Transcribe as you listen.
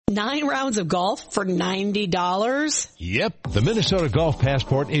9 rounds of golf for $90? Yep, the Minnesota Golf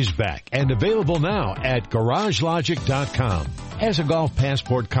Passport is back and available now at GarageLogic.com. As a Golf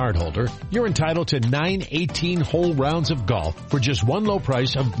Passport cardholder, you're entitled to 9 18-hole rounds of golf for just one low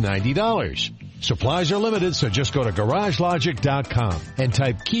price of $90. Supplies are limited, so just go to GarageLogic.com and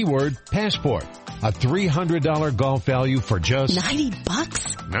type keyword passport. A $300 golf value for just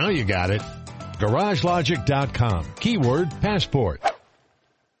 $90? Now you got it. GarageLogic.com, keyword passport.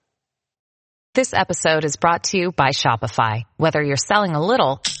 This episode is brought to you by Shopify. Whether you're selling a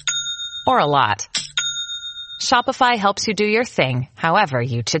little or a lot, Shopify helps you do your thing, however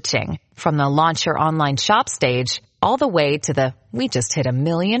you cha-ching. From the launch your online shop stage, all the way to the we just hit 1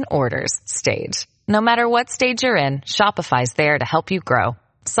 million orders stage. No matter what stage you're in, Shopify's there to help you grow.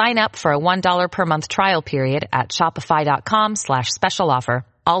 Sign up for a $1 per month trial period at shopify.com/special offer,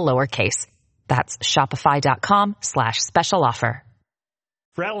 all lowercase. That's shopify.com/special offer.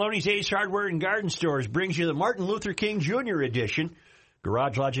 Fratelloni's Ace Hardware and Garden Stores brings you the Martin Luther King Jr. edition.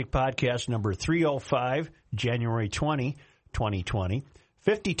 Garage Logic Podcast number 305, January 20, 2020.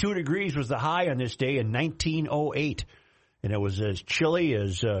 52 degrees was the high on this day in 1908. And it was as chilly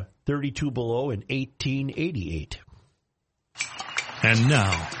as 32 below in 1888. And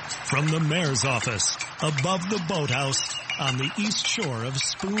now, from the mayor's office, above the boathouse, on the east shore of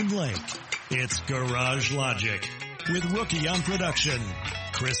Spoon Lake, it's Garage Logic. With Rookie on production,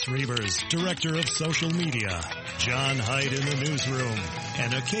 Chris Reavers, director of social media, John Hyde in the newsroom,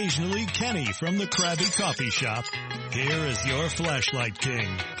 and occasionally Kenny from the Krabby Coffee Shop. Here is your flashlight king,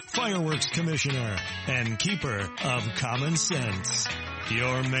 fireworks commissioner, and keeper of common sense,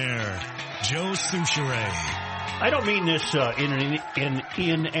 your mayor, Joe Souchere. I don't mean this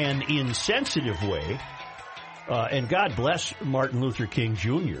in an insensitive way, and God bless Martin Luther King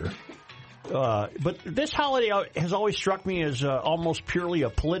Jr., but this holiday has always struck me as almost purely a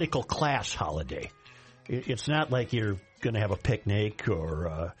political class holiday. It's not like you're going to have a picnic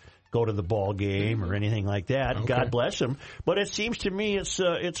or go to the ball game or anything like that. Okay. God bless them. But it seems to me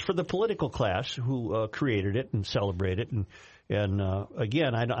it's for the political class who created it and celebrate it. And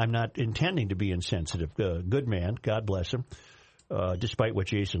again, I'm not intending to be insensitive. Good man. God bless him. Despite what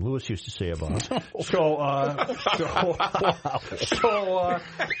Jason Lewis used to say about him. So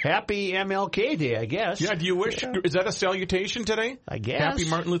happy MLK Day, I guess. Yeah, do you wish, is that a salutation today? I guess. Happy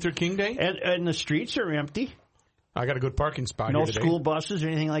Martin Luther King Day? And the streets are empty. I got a good parking spot here today. No school buses or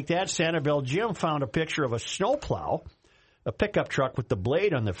anything like that. Sanibel Jim found a picture of a snowplow, a pickup truck with the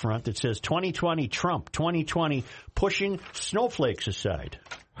blade on the front that says 2020 Trump, 2020 pushing snowflakes aside.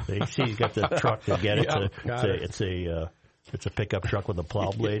 So you see he's got the truck to get it. It's a pickup truck with a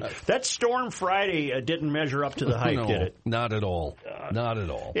plow blade. That Storm Friday didn't measure up to the hype, did it? Not at all. Not at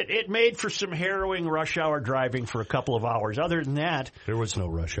all. It made for some harrowing rush hour driving for a couple of hours. Other than that... There was no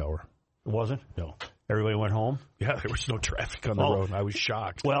rush hour. It wasn't? No. Everybody went home? Yeah, there was no traffic on the road. I was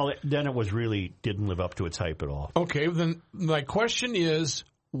shocked. Well, then it was really didn't live up to its hype at all. Okay, then my question is,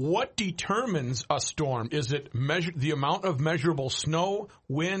 what determines a storm? Is it the amount of measurable snow,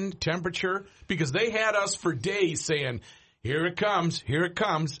 wind, temperature? Because they had us for days saying... Here it comes, and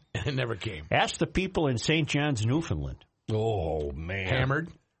it never came. Ask the people in St. John's, Newfoundland. Oh, man. Hammered?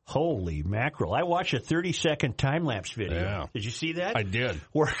 Holy mackerel. I watched a 30-second time-lapse video. Yeah. Did you see that? I did.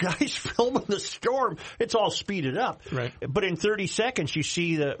 Where guys filming the storm. It's all speeded up. Right. But in 30 seconds, you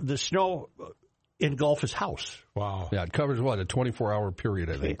see the snow engulf his house. Wow. Yeah, it covers, what, a 24-hour period,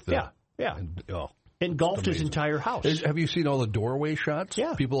 I think. Yeah. Engulfed his entire house. Have you seen all the doorway shots?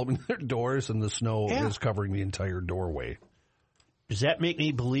 Yeah. People opening their doors and the snow is covering the entire doorway. Does that make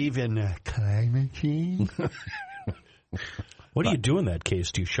me believe in climate change? What do you do in that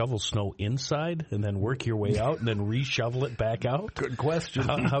case? Do you shovel snow inside and then work your way out and then reshovel it back out? Good question.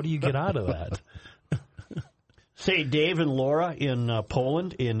 How do you get out of that? Say Dave and Laura in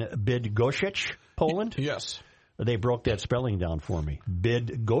Poland, in Bydgoszcz, Poland. Yes. They broke that spelling down for me.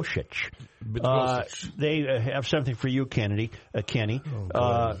 Bydgoszcz. They have something for you, Kenny.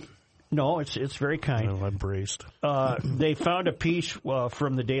 No, it's very kind. Oh, I'm braced. They found a piece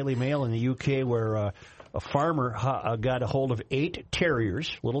from the Daily Mail in the UK where a farmer got a hold of 8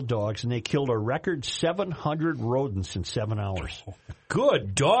 terriers, little dogs, and they killed a record 700 rodents in 7 hours.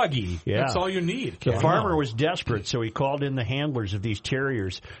 Good doggy. Yeah. That's all you need. The farmer was desperate, so he called in the handlers of these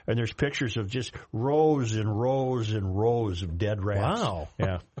terriers, and there's pictures of just rows and rows and rows of dead rats. Wow.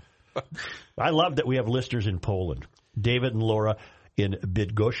 Yeah. I love that we have listeners in Poland. David and Laura in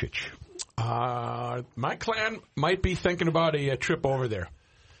Bydgoszcz. My clan might be thinking about a trip over there.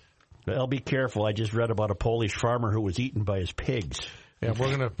 Well, be careful. I just read about a Polish farmer who was eaten by his pigs. Yeah,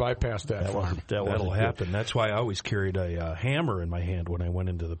 we're going to bypass that farm. That'll happen. That's why I always carried a hammer in my hand when I went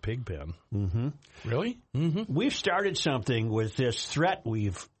into the pig pen. Mm-hmm. Really? Mm-hmm. We've started something with this threat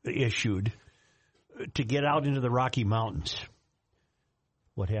we've issued to get out into the Rocky Mountains.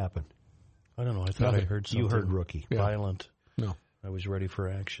 What happened? I don't know. I thought I heard something. You heard Rookie. Violent. No. I was ready for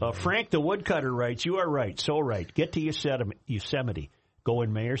action. Frank the Woodcutter writes, you are right, so right. Get to Yosemite. Go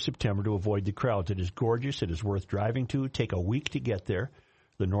in May or September to avoid the crowds. It is gorgeous. It is worth driving to. Take a week to get there.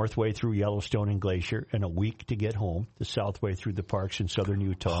 The north way through Yellowstone and Glacier, and a week to get home. The south way through the parks in southern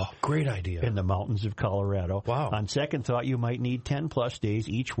Utah. Oh, great idea. And the mountains of Colorado. Wow. On second thought, you might need 10-plus days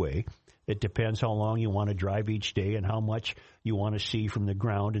each way. It depends how long you want to drive each day and how much you want to see from the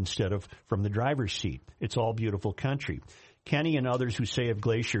ground instead of from the driver's seat. It's all beautiful country. Kenny and others who say of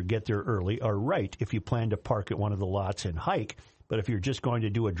Glacier get there early are right if you plan to park at one of the lots and hike. But if you're just going to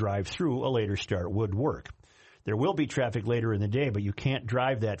do a drive-through, a later start would work. There will be traffic later in the day, but you can't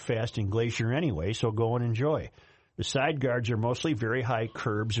drive that fast in Glacier anyway, so go and enjoy. The side guards are mostly very high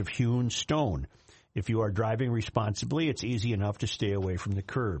curbs of hewn stone. If you are driving responsibly, it's easy enough to stay away from the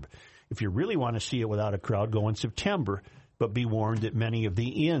curb. If you really want to see it without a crowd, go in September, but be warned that many of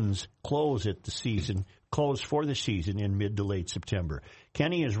the inns close for the season in mid to late September.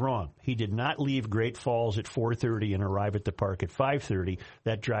 Kenny is wrong. He did not leave Great Falls at 4:30 and arrive at the park at 5:30.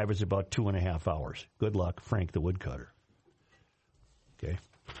 That drive is about 2.5 hours. Good luck, Frank the Woodcutter. Okay.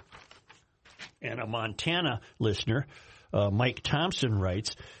 And a Montana listener, Mike Thompson,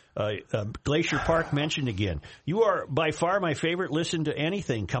 writes, Glacier Park mentioned again. You are by far my favorite listen to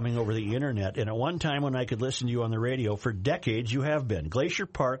anything coming over the internet, and at one time when I could listen to you on the radio, for decades you have been. Glacier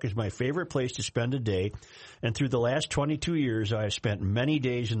Park is my favorite place to spend a day, and through the last 22 years I have spent many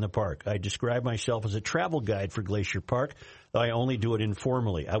days in the park. I describe myself as a travel guide for Glacier Park, though I only do it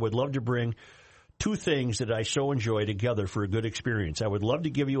informally. I would love to bring two things that I so enjoy together for a good experience. I would love to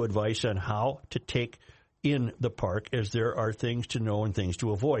give you advice on how to take in the park, as there are things to know and things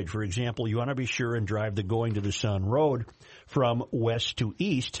to avoid. For example, you want to be sure and drive the Going to the Sun Road from west to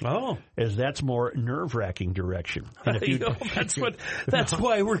east, as that's more nerve-wracking direction. And if you, that's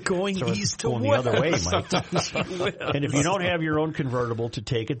why we're going east to west. The other way, Mike. And if you don't have your own convertible to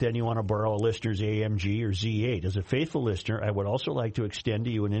take it, then you want to borrow a listener's AMG or Z8. As a faithful listener, I would also like to extend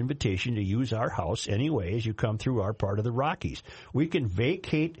to you an invitation to use our house anyway as you come through our part of the Rockies. We can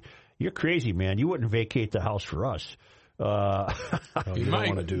vacate. You're crazy, man. You wouldn't vacate the house for us. You don't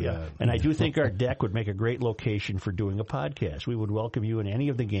want to do that. And I do think our deck would make a great location for doing a podcast. We would welcome you and any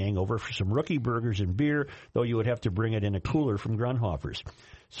of the gang over for some rookie burgers and beer, though you would have to bring it in a cooler from Grunhofer's.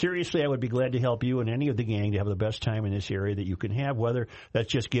 Seriously, I would be glad to help you and any of the gang to have the best time in this area that you can have, whether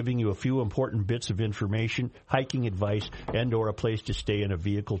that's just giving you a few important bits of information, hiking advice, and or a place to stay in a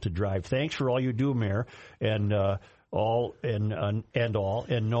vehicle to drive. Thanks for all you do, Mayor, and know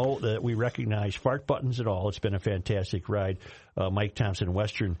that we recognize fart buttons and all. It's been a fantastic ride. Mike Thompson,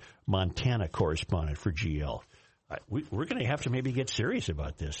 Western Montana correspondent for GL. We're going to have to maybe get serious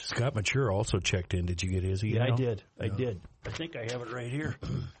about this. Scott Mature also checked in. Did you get his email? Yeah, I did. I did. I think I have it right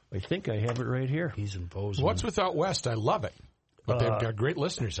here. He's imposing. What's without West? I love it. But they've got great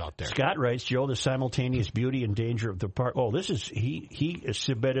listeners out there. Scott writes, Joe, the simultaneous beauty and danger of the park. Oh, this is he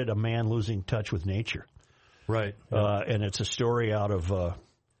submitted a man losing touch with nature. Right. And it's a story out of,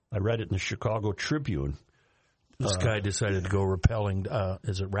 I read it in the Chicago Tribune. This guy decided to go rappelling.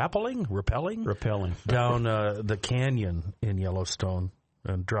 Is it rappelling? Rappelling. Down the canyon in Yellowstone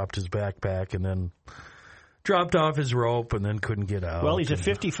and dropped his backpack and then dropped off his rope and then couldn't get out. Well, he's a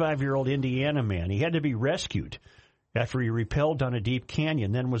 55-year-old Indiana man. He had to be rescued after he rappelled down a deep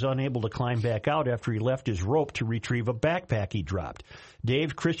canyon, then was unable to climb back out after he left his rope to retrieve a backpack he dropped.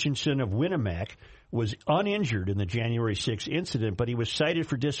 Dave Christensen of Winnemac was uninjured in the January 6th incident, but he was cited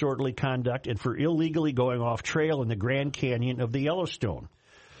for disorderly conduct and for illegally going off trail in the Grand Canyon of the Yellowstone.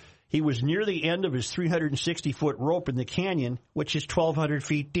 He was near the end of his 360-foot rope in the canyon, which is 1,200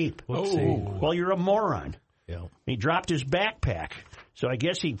 feet deep. Well, you're a moron. Yeah. He dropped his backpack. So I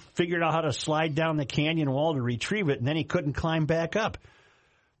guess he figured out how to slide down the canyon wall to retrieve it, and then he couldn't climb back up.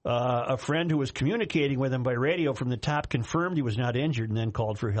 A friend who was communicating with him by radio from the top confirmed he was not injured and then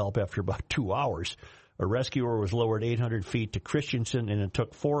called for help after about 2 hours. A rescuer was lowered 800 feet to Christensen, and it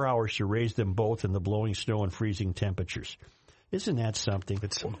took 4 hours to raise them both in the blowing snow and freezing temperatures. Isn't that something?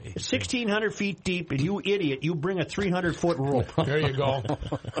 It's amazing. 1,600 feet deep, and you idiot, you bring a 300-foot rope. There you go.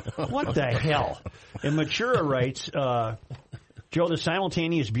 What the hell? And Matura writes, Joe, the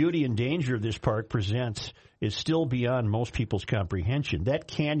simultaneous beauty and danger this park presents is still beyond most people's comprehension. That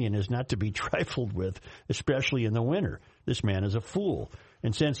canyon is not to be trifled with, especially in the winter. This man is a fool.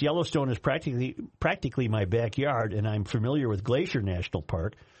 And since Yellowstone is practically my backyard and I'm familiar with Glacier National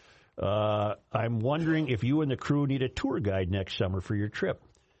Park, I'm wondering if you and the crew need a tour guide next summer for your trip.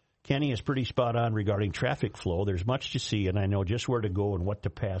 Kenny is pretty spot on regarding traffic flow. There's much to see, and I know just where to go and what to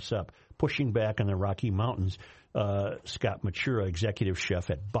pass up. Pushing back on the Rocky Mountains, Scott Matura, executive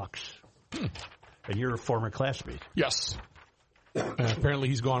chef at Bucks. And you're a former classmate. Yes. Apparently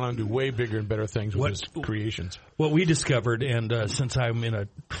he's gone on to do way bigger and better things with his creations. What we discovered, and since I'm in a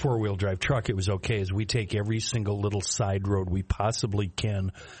four-wheel drive truck, it was okay, is we take every single little side road we possibly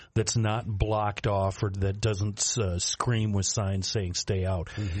can that's not blocked off or that doesn't scream with signs saying stay out.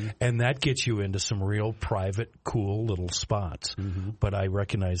 Mm-hmm. And that gets you into some real private, cool little spots. Mm-hmm. But I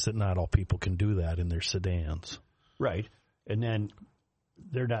recognize that not all people can do that in their sedans. Right. And then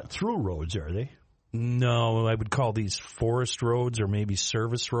they're not through roads, are they? No, I would call these forest roads or maybe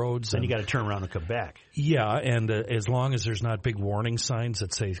service roads. And you got to turn around and come back. Yeah, and as long as there's not big warning signs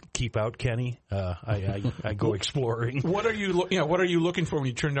that say "Keep out, Kenny," I go exploring. What are you looking for when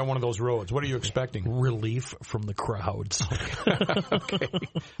you turn down one of those roads? What are you expecting? Relief from the crowds. Okay,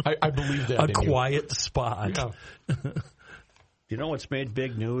 I believe that. A quiet spot. Yeah. You know what's made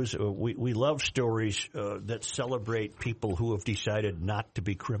big news? We love stories that celebrate people who have decided not to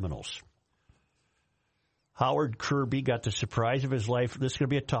be criminals. Howard Kirby got the surprise of his life. This is going to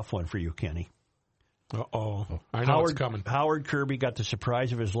be a tough one for you, Kenny. Uh-oh. I know it's coming. Howard Kirby got the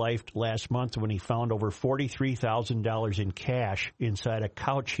surprise of his life last month when he found over $43,000 in cash inside a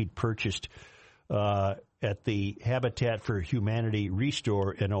couch he'd purchased at the Habitat for Humanity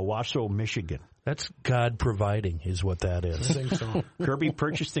Restore in Owasso, Michigan. That's God providing is what that is. I think so. Kirby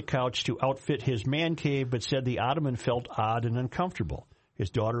purchased the couch to outfit his man cave, but said the ottoman felt odd and uncomfortable. His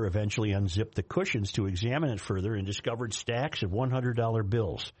daughter eventually unzipped the cushions to examine it further and discovered stacks of $100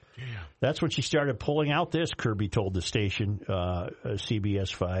 bills. Yeah. That's when she started pulling out this, Kirby told the station,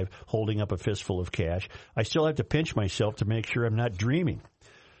 CBS 5, holding up a fistful of cash. I still have to pinch myself to make sure I'm not dreaming.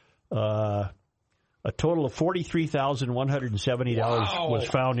 A total of $43,170 was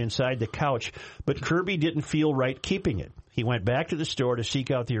found inside the couch, but Kirby didn't feel right keeping it. He went back to the store to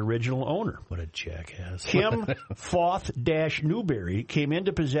seek out the original owner. What a jackass. Kim Foth-Newberry came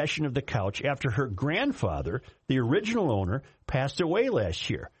into possession of the couch after her grandfather, the original owner, passed away last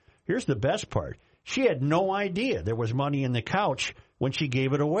year. Here's the best part. She had no idea there was money in the couch when she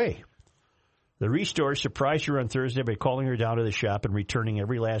gave it away. The Restore surprised her on Thursday by calling her down to the shop and returning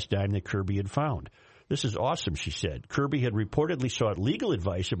every last dime that Kirby had found. This is awesome, she said. Kirby had reportedly sought legal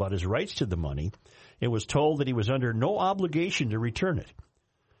advice about his rights to the money and was told that he was under no obligation to return it.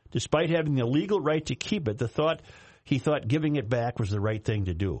 Despite having the legal right to keep it, he thought giving it back was the right thing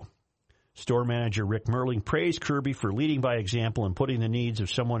to do. Store manager Rick Merling praised Kirby for leading by example and putting the needs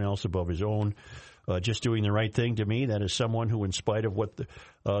of someone else above his own. Just doing the right thing to me, that is someone who, in spite of what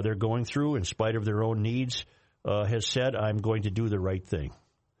they're going through, in spite of their own needs, has said, I'm going to do the right thing.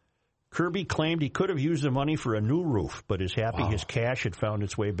 Kirby claimed he could have used the money for a new roof, but is happy his cash had found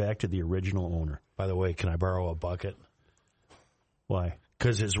its way back to the original owner. By the way, can I borrow a bucket? Why?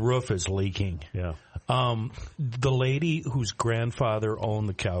 Because his roof is leaking. Yeah. The lady whose grandfather owned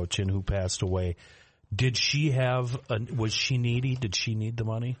the couch and who passed away, was she needy? Did she need the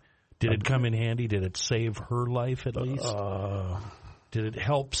money? Did it come in handy? Did it save her life at least? Did it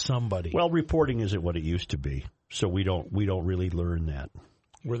help somebody? Well, reporting isn't what it used to be, so we don't really learn that.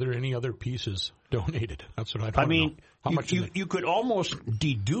 Were there any other pieces donated? That's what I mean, know. How much you could almost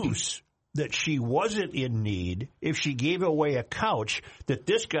deduce that she wasn't in need if she gave away a couch that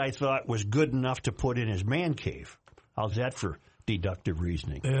this guy thought was good enough to put in his man cave. How's that for deductive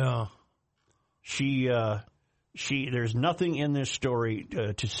reasoning? Yeah. There's nothing in this story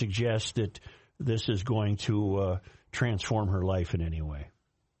to suggest that this is going to transform her life in any way.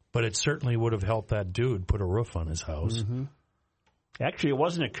 But it certainly would have helped that dude put a roof on his house. Mm-hmm. Actually, it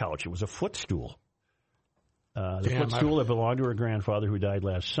wasn't a couch. It was a footstool. Footstool that belonged to her grandfather who died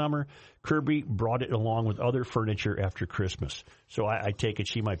last summer. Kirby brought it along with other furniture after Christmas. So I take it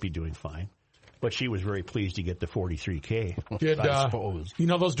she might be doing fine. But she was very pleased to get the $43K, I suppose. You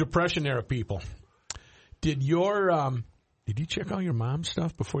know those Depression-era people. Did you check all your mom's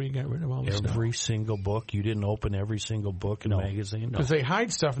stuff before you got rid of all this stuff? Every single book? You didn't open every single book in the magazine? Because they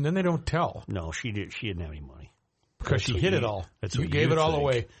hide stuff and then they don't tell. No, she didn't have any money. Because she hid it all. You gave it all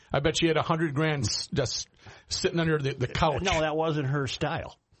away. I bet she had $100,000 just sitting under the couch. No, that wasn't her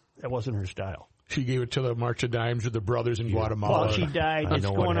style. She gave it to the March of Dimes or the brothers in Guatemala. Well, she died. It's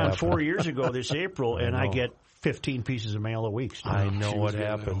going on 4 years ago this April, and I get 15 pieces of mail a week. So I know what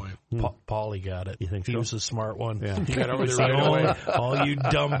happened. Paulie got it. You think he so? was a smart one. Yeah. He got over there right away. All you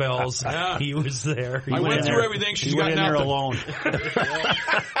dumbbells. Yeah. He was there. I went through everything. She's got nothing. There alone.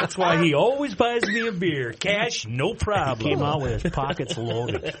 That's why he always buys me a beer. Cash, no problem. Came out with his pockets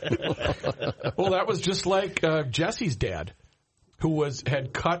loaded. Well, that was just like Jesse's dad, who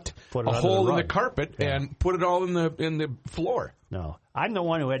had cut a hole in the carpet and put it all in the floor. No, I'm the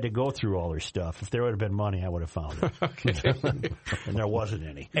one who had to go through all their stuff. If there would have been money, I would have found it. And there wasn't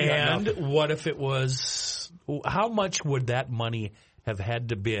any. And what if it was? How much would that money have had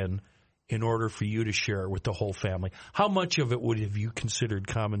to been in order for you to share it with the whole family? How much of it would have you considered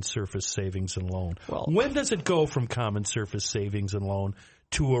common surface savings and loan? Well, when does it go from common surface savings and loan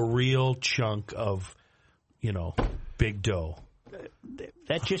to a real chunk of, big dough?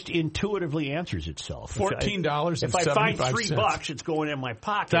 That just intuitively answers itself. $14.75. If I find $3, it's going in my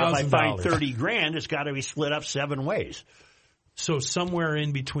pocket. If I find $30,000, it's got to be split up 7 ways. So somewhere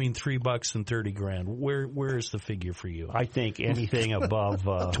in between $3 and $30,000. Where is the figure for you? I think anything above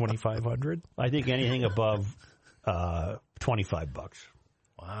 $2,500. I think anything above $25.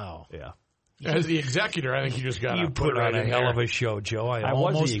 Wow. Yeah. As the executor, I think you just got to put on a hell of a show, Joe. I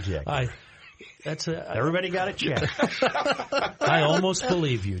was the executor. Everybody got a check. I almost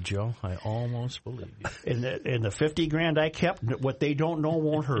believe you, Joe. I almost believe you. In the $50,000 I kept, what they don't know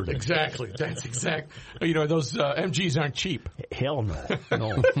won't hurt it. Exactly. That's exact. Those MGs aren't cheap. Hell no.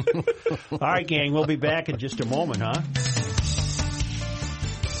 No. All right, gang. We'll be back in just a moment, huh?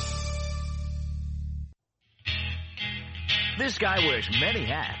 This guy wears many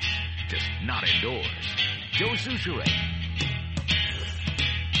hats, just not indoors. Joe Souchere.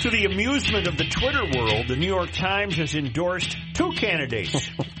 To the amusement of the Twitter world, the New York Times has endorsed 2 candidates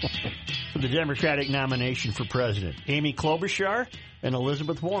for the Democratic nomination for president, Amy Klobuchar and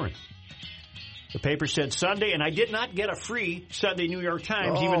Elizabeth Warren. The paper said Sunday, and I did not get a free Sunday New York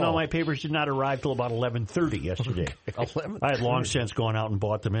Times, even though my papers did not arrive till about 11:30 yesterday. I had long since gone out and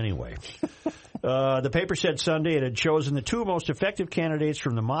bought them anyway. The paper said Sunday it had chosen the 2 most effective candidates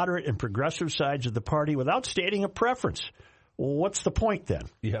from the moderate and progressive sides of the party without stating a preference. Well, what's the point then?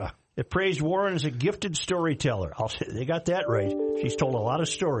 Yeah. It praised Warren as a gifted storyteller. They got that right. She's told a lot of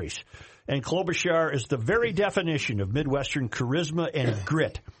stories. And Klobuchar is the very definition of Midwestern charisma and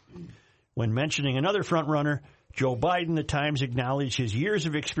grit. When mentioning another frontrunner, Joe Biden, the Times acknowledged his years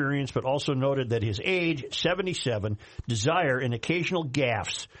of experience, but also noted that his age, 77, desire, and occasional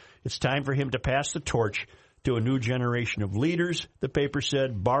gaffes. It's time for him to pass the torch to a new generation of leaders, the paper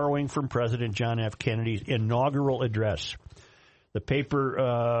said, borrowing from President John F. Kennedy's inaugural address. The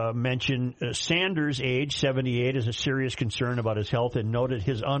paper mentioned Sanders' age, 78, as a serious concern about his health and noted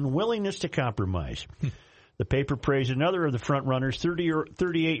his unwillingness to compromise. The paper praised another of the frontrunners,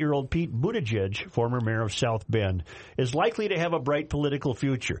 38-year-old Pete Buttigieg, former mayor of South Bend, is likely to have a bright political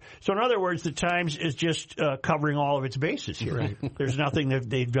future. So in other words, the Times is just covering all of its bases here. Right. There's nothing that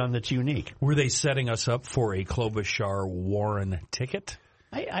they've done that's unique. Were they setting us up for a Klobuchar-Warren ticket?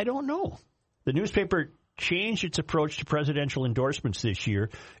 I don't know. The newspaper changed its approach to presidential endorsements this year,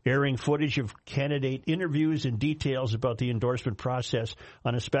 airing footage of candidate interviews and details about the endorsement process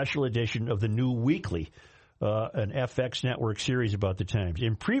on a special edition of the New Weekly, an FX network series about the Times.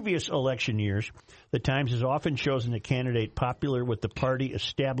 In previous election years, the Times has often chosen a candidate popular with the party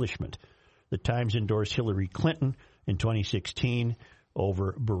establishment. The Times endorsed Hillary Clinton in 2016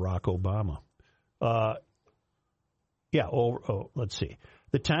 over Barack Obama. Let's see.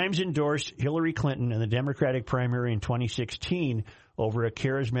 The Times endorsed Hillary Clinton in the Democratic primary in 2016 over a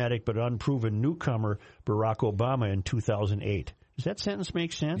charismatic but unproven newcomer, Barack Obama, in 2008. Does that sentence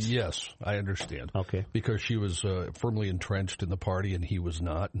make sense? Yes, I understand. Okay. Because she was firmly entrenched in the party and he was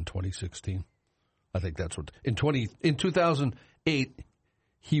not in 2016. I think that's what... In 2008,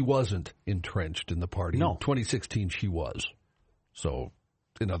 he wasn't entrenched in the party. No. In 2016, she was. So,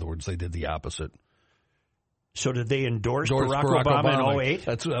 in other words, they did the opposite. So did they endorse Barack Obama in 08?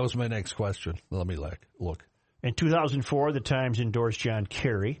 That was my next question. Let me look. In 2004, the Times endorsed John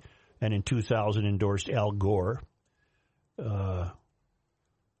Kerry, and in 2000 endorsed Al Gore.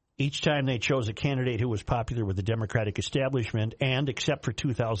 Each time they chose a candidate who was popular with the Democratic establishment and, except for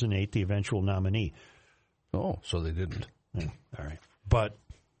 2008, the eventual nominee. Oh, so they didn't. Yeah. All right. But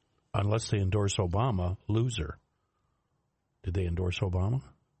unless they endorse Obama, loser. Did they endorse Obama?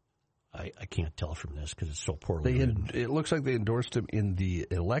 I can't tell from this because it's so poorly written. It looks like they endorsed him in the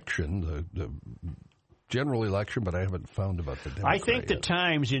election, the general election, but I haven't found about the Democrat I think the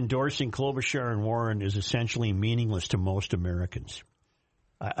Times endorsing Klobuchar and Warren is essentially meaningless to most Americans.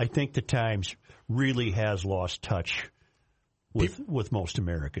 I think the Times really has lost touch with most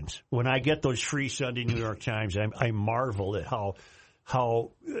Americans. When I get those free Sunday New York Times, I marvel at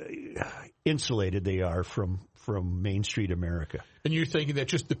how insulated they are from Main Street America. And you're thinking that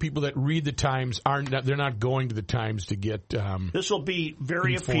just the people that read the Times they're not going to the Times to get this will be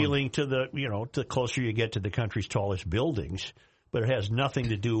very informed. appealing to the closer you get to the country's tallest buildings, but it has nothing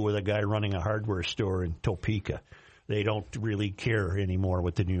to do with a guy running a hardware store in Topeka. They don't really care anymore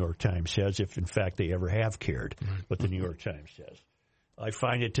what the New York Times says, if in fact they ever have cared what the New York Times says. I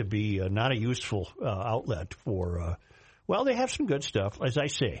find it to be not a useful outlet for, they have some good stuff. As I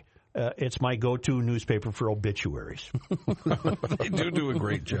say, it's my go-to newspaper for obituaries. They do a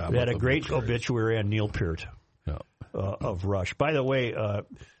great job. They had a great obituary on Neil Peart of Rush. By the way,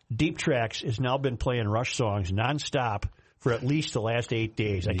 Deep Tracks has now been playing Rush songs nonstop for at least the last 8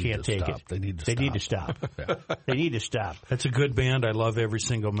 days. I can't take it. They need to stop. They need to stop. That's a good band. I love every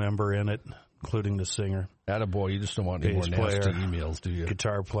single member in it, including the singer. Attaboy, you just don't want any more nasty emails, do you?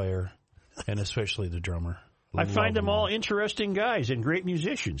 Guitar player, and especially the drummer. I find them all interesting guys and great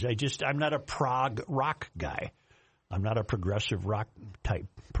musicians. I'm not a prog rock guy. I'm not a progressive rock type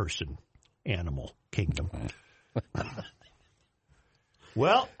person. Animal Kingdom.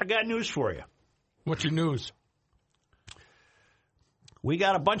 Well, I got news for you. What's your news? We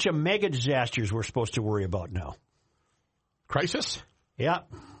got a bunch of mega disasters we're supposed to worry about now. Crisis? Yeah.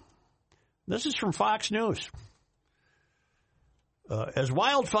 This is from Fox News. As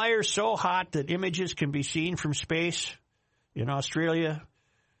wildfires so hot that images can be seen from space in Australia,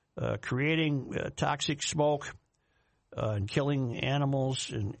 creating toxic smoke and killing animals,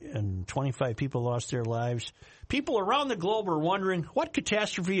 and 25 people lost their lives, people around the globe are wondering, what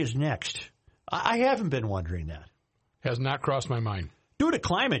catastrophe is next? I haven't been wondering that. Has not crossed my mind. Due to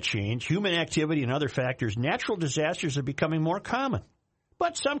climate change, human activity, and other factors, natural disasters are becoming more common.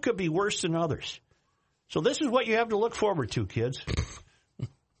 But some could be worse than others. So this is what you have to look forward to, kids.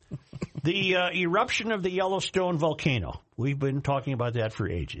 The eruption of the Yellowstone volcano. We've been talking about that for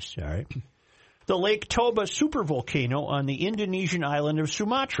ages, all right? The Lake Toba supervolcano on the Indonesian island of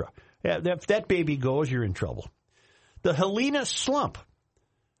Sumatra. If that baby goes, you're in trouble. The Helena slump.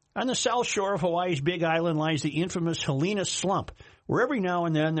 On the south shore of Hawaii's Big Island lies the infamous Helena slump, where every now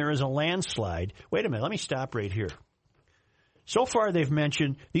and then there is a landslide. Wait a minute, let me stop right here. So far they've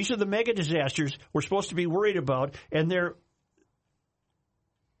mentioned these are the mega disasters we're supposed to be worried about, and they're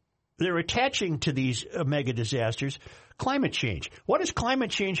attaching to these mega disasters climate change. What does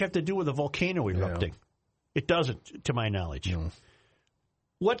climate change have to do with a volcano erupting? Yeah. It doesn't, to my knowledge. No.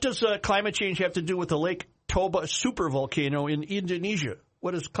 What does climate change have to do with the Lake Toba supervolcano in Indonesia?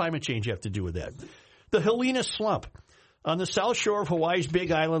 What does climate change have to do with that? The Helena slump. On the south shore of Hawaii's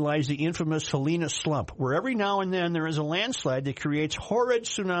Big Island lies the infamous Helena slump, where every now and then there is a landslide that creates horrid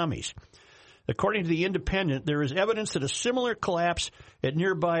tsunamis. According to The Independent, there is evidence that a similar collapse at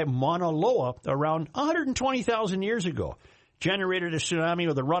nearby Mauna Loa around 120,000 years ago generated a tsunami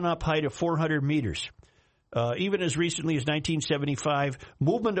with a run-up height of 400 meters. Even as recently as 1975,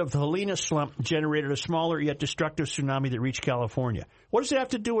 movement of the Helena slump generated a smaller yet destructive tsunami that reached California. What does it have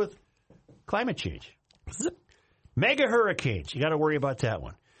to do with climate change? Mega hurricanes. You got to worry about that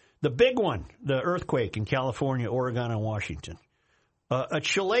one. The big one, the earthquake in California, Oregon, and Washington. A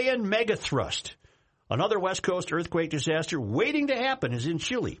Chilean megathrust. Another West Coast earthquake disaster waiting to happen is in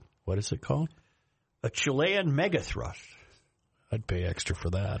Chile. What is it called? A Chilean megathrust. I'd pay extra for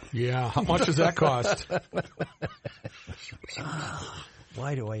that. Yeah. How much does that cost?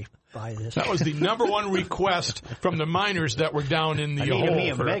 Why do I buy this? That was the number one request from the miners that were down in the hole. Me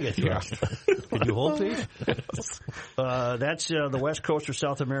a megathrust. Yeah. Could you hold, please? That's the west coast of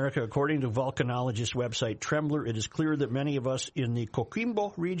South America. According to volcanologist website Trembler, it is clear that many of us in the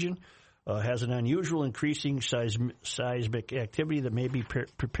Coquimbo region has an unusual increasing seismic activity that may be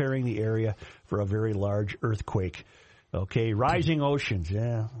preparing the area for a very large earthquake. Okay, rising oceans,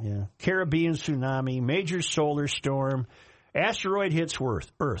 yeah. Caribbean tsunami, major solar storm, asteroid hits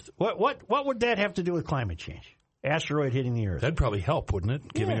Earth. What would that have to do with climate change? Asteroid hitting the Earth. That'd probably help, wouldn't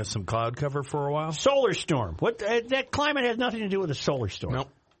it? Giving us some cloud cover for a while. Solar storm. That climate has nothing to do with a solar storm. Nope.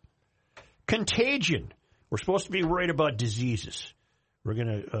 Contagion. We're supposed to be worried about diseases. We're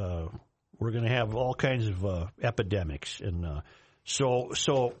gonna have all kinds of epidemics, and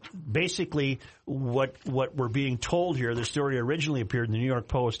so basically what we're being told here, the story originally appeared in the New York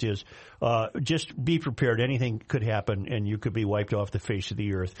Post, is just be prepared. Anything could happen, and you could be wiped off the face of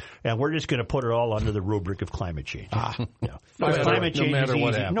the earth. And we're just going to put it all under the rubric of climate change. Climate change is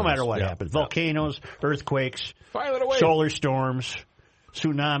easy, no matter what happens. Volcanoes, earthquakes, solar storms,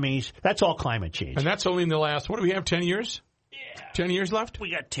 tsunamis. That's all climate change. And that's only in the last, what do we have, 10 years? Yeah. 10 years left? We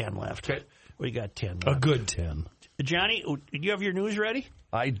got 10 left. Okay. We got 10 left. A good 10. Johnny, do you have your news ready?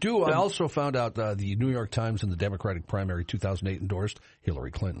 I do. I also found out the New York Times in the Democratic primary 2008 endorsed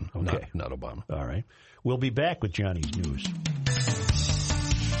Hillary Clinton, not Obama. All right. We'll be back with Johnny's news.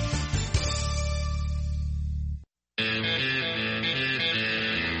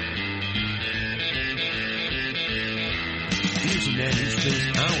 Here's a man who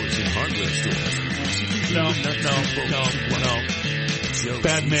spends hours in hardware stores. No.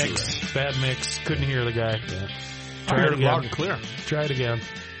 Bad mix. Couldn't hear the guy. Yeah. Try it again. Loud and clear. Try it again.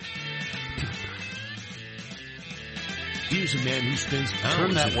 Here's a man who spends hours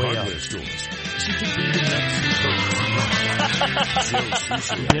Turn that in way hardware up. stores. You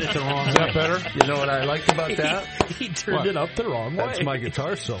did it the wrong way. Is that better? You know what I liked about that? He turned it up the wrong way. That's my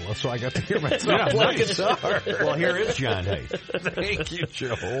guitar solo, so I got to hear myself play guitar. Well, here is John Hay. Thank you,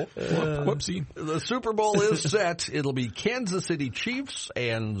 Joe. Whoopsie. The Super Bowl is set. It'll be Kansas City Chiefs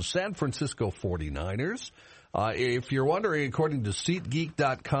and San Francisco 49ers. If you're wondering, according to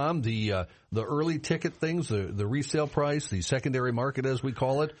SeatGeek.com, the early ticket things, the resale price, the secondary market as we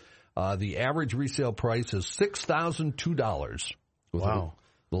call it, the average resale price is $6,002. Wow.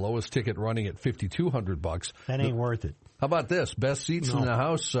 The lowest ticket running at $5,200. That ain't worth it. How about this? Best seats in the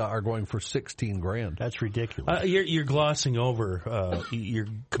house are going for $16,000. That's ridiculous. You're glossing over. You're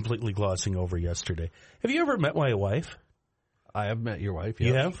completely glossing over yesterday. Have you ever met my wife? I have met your wife. Yes.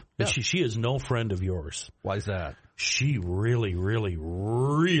 You have? Yeah. She is no friend of yours. Why is that? She really, really,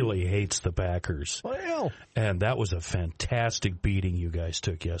 really hates the Packers. Well, and that was a fantastic beating you guys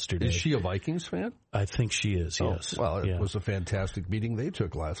took yesterday. Is she a Vikings fan? I think she is, yes. Well, it was a fantastic beating they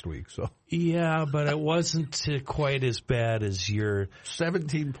took last week. So yeah, but it wasn't quite as bad as your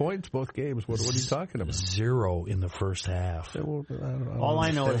 17 points both games. What are you talking about? 0 in the first half. All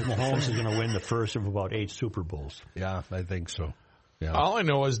I know is Mahomes is going to win the first of about 8 Super Bowls. Yeah, I think so. Yeah. All I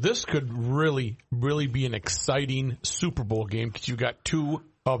know is this could really, really be an exciting Super Bowl game because you got two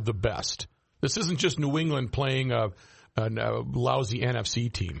of the best. This isn't just New England playing a lousy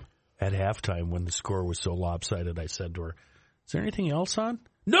NFC team. At halftime, when the score was so lopsided, I said to her, "Is there anything else on?"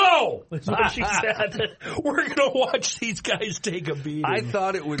 No! That's what she said. We're going to watch these guys take a beating. I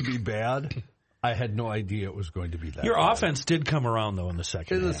thought it would be bad. I had no idea it was going to be that Your bad. offense did come around, though, in the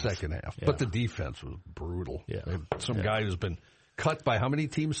second half. In the second half. Yeah. But the defense was brutal. Yeah. Some guy who's been cut by how many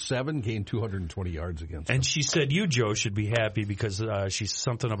teams? 7, gained 220 yards against them. And she said you, Joe, should be happy because she's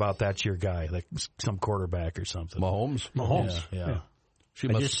something about that's your guy, like some quarterback or something. Mahomes? Yeah.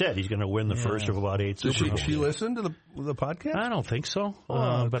 I just said he's going to win the first of about 8 Super Bowls. Did she listen to the podcast? I don't think so.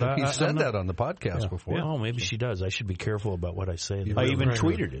 But he said that on the podcast before. Oh, maybe she does. I should be careful about what I say. I even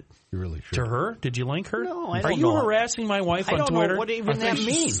tweeted it. You really should. To her? Did you link her? No, I Are don't you know. harassing my wife on I don't Twitter? know what even that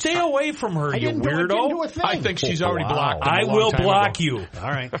means. Stay away from her, you didn't do weirdo. a thing. I think she's already blocked him I a long will time block ago. you. All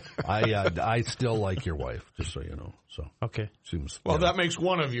right. I still like your wife, just so you know. So Okay. seems Well, that makes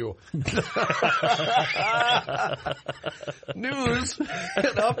one of you. News,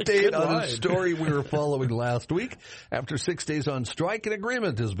 an update on a story we were following last week. After 6 days on strike, an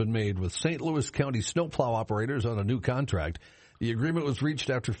agreement has been made with St. Louis County snowplow operators on a new contract. The agreement was reached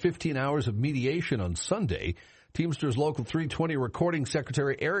after 15 hours of mediation on Sunday. Teamsters Local 320 recording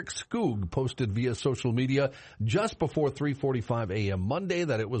secretary Eric Skoog posted via social media just before 3:45 a.m. Monday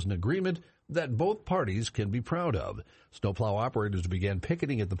that it was an agreement that both parties can be proud of. Snowplow operators began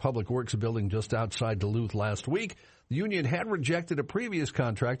picketing at the Public Works building just outside Duluth last week. The union had rejected a previous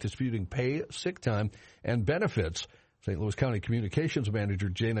contract disputing pay, sick time, and benefits. St. Louis County Communications Manager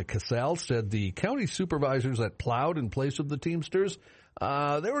Jana Casal said the county supervisors that plowed in place of the Teamsters,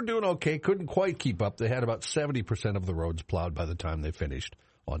 they were doing okay, couldn't quite keep up. They had about 70% of the roads plowed by the time they finished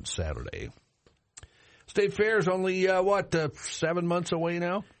on Saturday. State Fair is only, 7 months away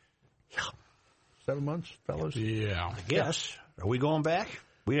now? 7 months, fellas? Yeah. Yes. Are we going back?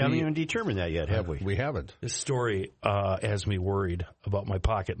 We haven't even determined that yet, have we? We haven't. This story has me worried about my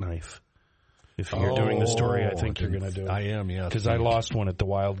pocket knife. If you're doing the story, I think you're going to do it. I am, yes. Because I lost one at the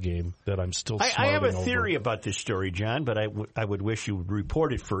Wild game that I'm still I have a smarting theory over. about this story, John, but I would wish you would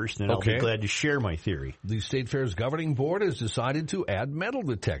report it first, and I'll be glad to share my theory. The State Fair's governing board has decided to add metal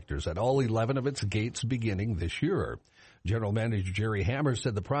detectors at all 11 of its gates beginning this year. General Manager Jerry Hammer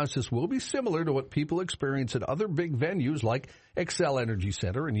said the process will be similar to what people experience at other big venues like Xcel Energy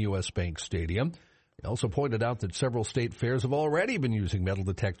Center and U.S. Bank Stadium. He also pointed out that several state fairs have already been using metal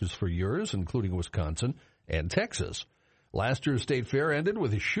detectors for years, including Wisconsin and Texas. Last year's state fair ended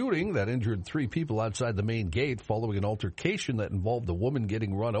with a shooting that injured 3 people outside the main gate following an altercation that involved a woman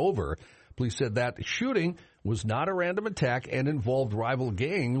getting run over. Police said that shooting was not a random attack and involved rival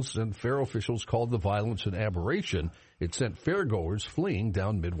gangs, and fair officials called the violence an aberration. It sent fairgoers fleeing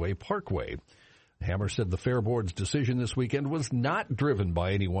down Midway Parkway. Hammer said the Fair Board's decision this weekend was not driven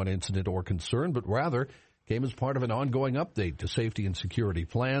by any one incident or concern, but rather came as part of an ongoing update to safety and security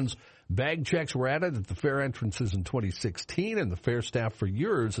plans. Bag checks were added at the fair entrances in 2016, and the fair staff for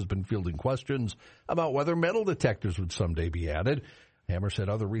years has been fielding questions about whether metal detectors would someday be added. Hammer said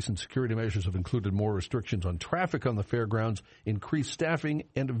other recent security measures have included more restrictions on traffic on the fairgrounds, increased staffing,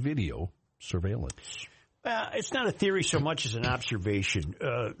 and video surveillance. It's not a theory so much as an observation.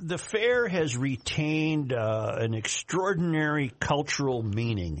 The fair has retained an extraordinary cultural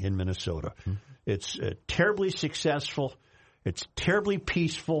meaning in Minnesota. Mm-hmm. It's terribly successful. It's terribly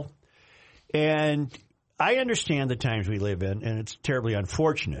peaceful. And I understand the times we live in, and it's terribly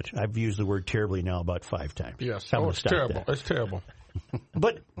unfortunate. I've used the word terribly now about 5 times. Yes, it's terrible. It's terrible.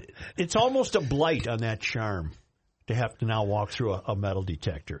 But it's almost a blight on that charm to have to now walk through a metal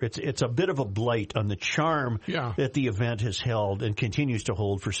detector. It's a bit of a blight on the charm that the event has held and continues to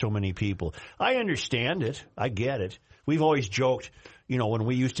hold for so many people. I understand it. I get it. We've always joked, when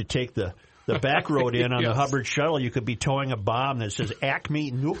we used to take the back road in on the Hubbard shuttle, you could be towing a bomb that says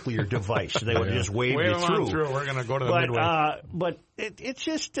Acme nuclear device. They would just wave you through. We're going to go to the Midway. But it's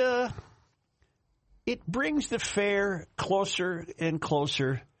just it brings the fair closer and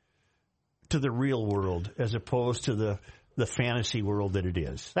closer to the real world as opposed to the fantasy world that it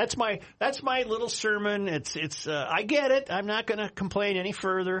is. That's my little sermon. It's I get it. I'm not going to complain any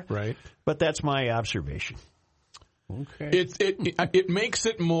further. Right. But that's my observation. Okay. It makes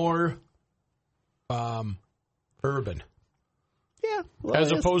it more urban. Yeah. Well,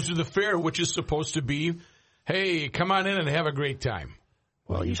 as opposed to the fair, which is supposed to be, hey, come on in and have a great time.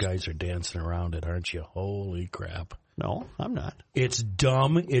 Well, you guys are dancing around it, aren't you? Holy crap. No, I'm not. It's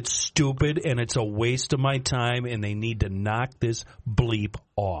dumb, it's stupid, and it's a waste of my time, and they need to knock this bleep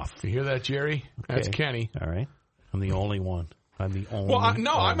off. You hear that, Jerry? Okay. That's Kenny. All right. I'm the only one. I'm the only one.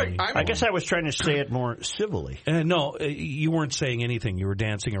 Well, I guess I was trying to say it more civilly. No, you weren't saying anything. You were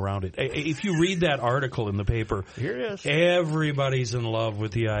dancing around it. If you read that article in the paper, here it is. Everybody's in love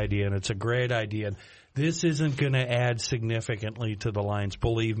with the idea, and it's a great idea. This isn't going to add significantly to the lines.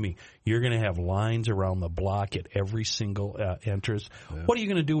 Believe me, you're going to have lines around the block at every single entrance. Yeah. What are you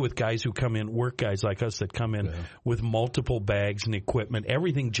going to do with guys who come in, work guys like us that come in with multiple bags and equipment?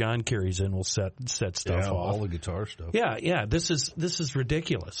 Everything John carries in will set stuff off. All the guitar stuff. Yeah. This is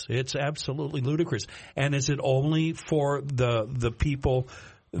ridiculous. It's absolutely ludicrous. And is it only for the people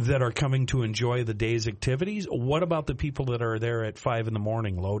that are coming to enjoy the day's activities? What about the people that are there at 5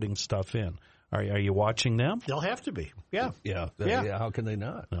 a.m. loading stuff in? Are you watching them? They'll have to be. Yeah. Yeah. How can they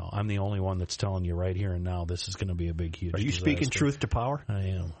not? No, I'm the only one that's telling you right here and now this is going to be a big, huge disaster. Are you speaking truth to power? I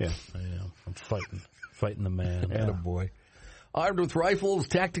am. Yeah. I am. I'm fighting the man. Attaboy. Armed with rifles,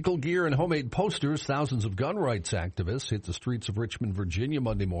 tactical gear, and homemade posters, thousands of gun rights activists hit the streets of Richmond, Virginia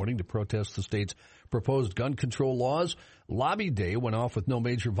Monday morning to protest the state's proposed gun control laws. Lobby Day went off with no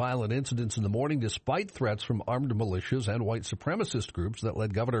major violent incidents in the morning, despite threats from armed militias and white supremacist groups that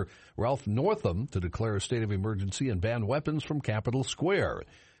led Governor Ralph Northam to declare a state of emergency and ban weapons from Capitol Square.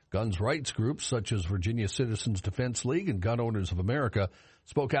 Guns rights groups such as Virginia Citizens Defense League and Gun Owners of America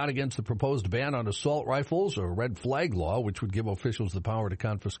spoke out against the proposed ban on assault rifles or red flag law, which would give officials the power to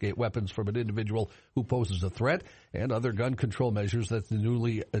confiscate weapons from an individual who poses a threat, and other gun control measures that the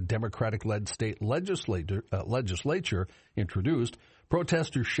newly Democratic-led state legislature introduced.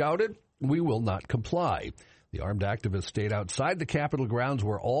 Protesters shouted, "We will not comply." The armed activists stayed outside the Capitol grounds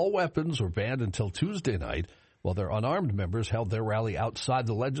where all weapons were banned until Tuesday night, while their unarmed members held their rally outside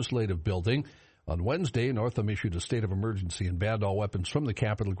the legislative building. On Wednesday, Northam issued a state of emergency and banned all weapons from the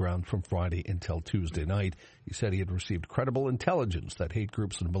Capitol grounds from Friday until Tuesday night. He said he had received credible intelligence that hate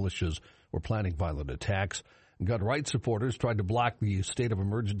groups and militias were planning violent attacks. Gun rights supporters tried to block the state of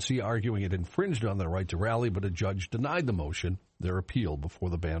emergency, arguing it infringed on their right to rally, but a judge denied the motion. Their appeal before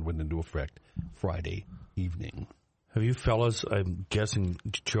the ban went into effect Friday evening. Have you fellas, I'm guessing,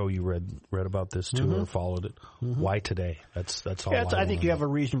 Joe, you read about this too or followed it. Why today? That's all. I think you have a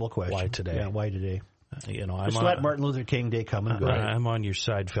reasonable question. Why today? Yeah, why today? Just let Martin Luther King Day come and go. I'm on your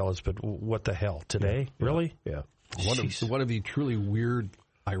side, fellas, but what the hell? Today? Yeah. Really? Yeah. One of the truly weird,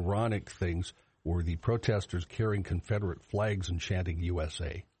 ironic things were the protesters carrying Confederate flags and chanting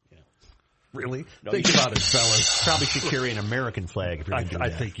USA. Yeah. Really? No, think about it, fellas. Probably should carry an American flag if you're going to do that.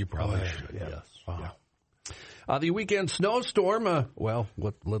 I think you probably should, yes. Wow. Yeah. The weekend snowstorm,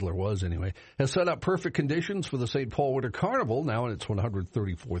 what little there was anyway, has set up perfect conditions for the St. Paul Winter Carnival, now in its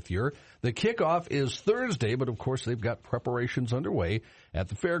 134th year. The kickoff is Thursday, but of course they've got preparations underway. At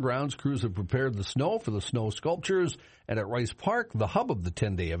the fairgrounds, crews have prepared the snow for the snow sculptures, and at Rice Park, the hub of the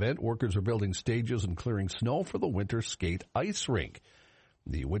 10-day event, workers are building stages and clearing snow for the winter skate ice rink.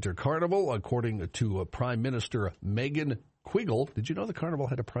 The Winter Carnival, according to Prime Minister Megan Quiggle. Did you know the carnival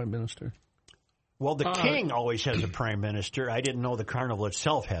had a prime minister? Well, the king always has a prime minister. I didn't know the carnival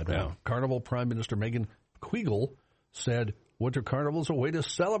itself had one. Yeah. Carnival Prime Minister Megan Quiggle said, Winter Carnival is a way to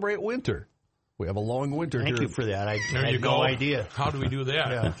celebrate winter. We have a long winter here. Thank you for that. I had no idea. How do we do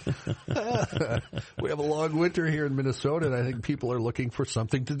that? We have a long winter here in Minnesota, and I think people are looking for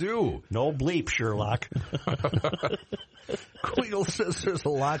something to do. No bleep, Sherlock. Quiggle says there's a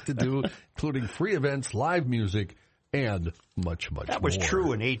lot to do, including free events, live music, and much more. That was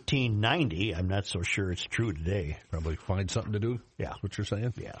true in 1890. I'm not so sure it's true today. Probably find something to do? Yeah. That's what you're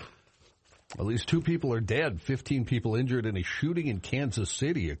saying? Yeah. At least 2 people are dead, 15 people injured in a shooting in Kansas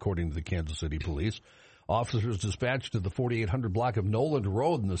City, according to the Kansas City Police. Officers dispatched to the 4800 block of Noland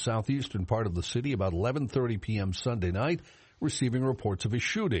Road in the southeastern part of the city about 11:30 p.m. Sunday night, receiving reports of a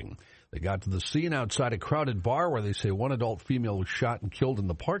shooting. They got to the scene outside a crowded bar where they say one adult female was shot and killed in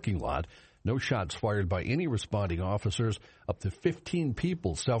the parking lot. No shots fired by any responding officers. Up to 15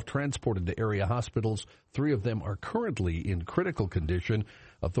 people self-transported to area hospitals. 3 of them are currently in critical condition.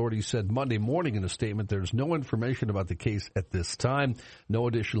 Authorities said Monday morning in a statement there's no information about the case at this time. No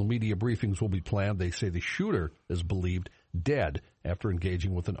additional media briefings will be planned. They say the shooter is believed dead after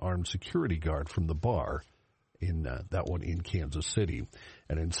engaging with an armed security guard from the bar. In that one in Kansas City.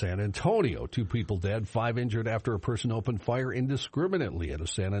 And in San Antonio, 2 people dead, 5 injured after a person opened fire indiscriminately at a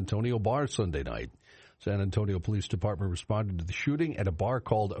San Antonio bar Sunday night. San Antonio Police Department responded to the shooting at a bar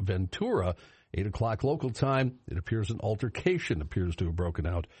called Ventura, 8 o'clock local time. It appears an altercation appears to have broken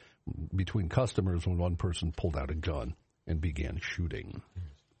out between customers when one person pulled out a gun and began shooting.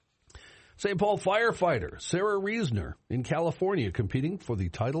 St. Paul firefighter Sarah Reisner in California competing for the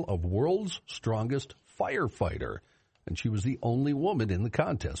title of World's Strongest Firefighter, and she was the only woman in the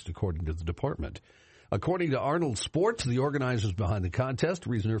contest, according to the department. According to Arnold Sports, the organizers behind the contest,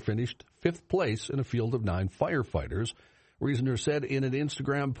 Reisner finished 5th place in a field of 9 firefighters. Reisner said in an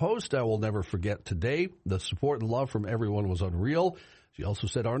Instagram post, "I will never forget today. The support and love from everyone was unreal." She also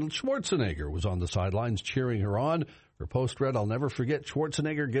said Arnold Schwarzenegger was on the sidelines cheering her on. Her post read, "I'll never forget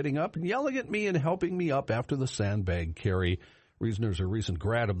Schwarzenegger getting up and yelling at me and helping me up after the sandbag carry." Reisner's a recent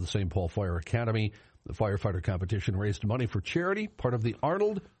grad of the St. Paul Fire Academy. The firefighter competition raised money for charity, part of the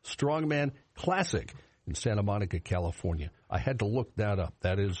Arnold Strongman Classic in Santa Monica, California. I had to look that up.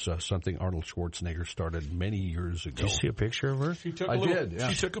 That is something Arnold Schwarzenegger started many years ago. Did you see a picture of her? She took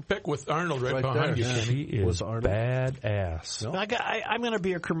She took a pic with Arnold right behind you. She is badass. No? I'm going to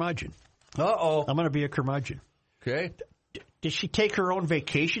be a curmudgeon. Uh-oh. I'm going to be a curmudgeon. Okay. Did she take her own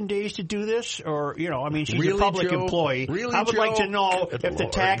vacation days to do this? Or, she's really, a public Joe? employee. Really, I would like to know Good if the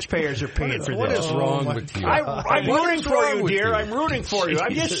Lord. taxpayers are paying for What this. is wrong with you? I'm What rooting is for wrong you, with dear. you? I'm rooting for you.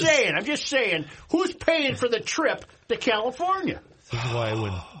 I'm just saying. Who's paying for the trip to California? This is why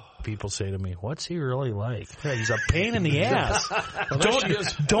when people say to me, "What's he really like?" Yeah, he's a pain in the ass.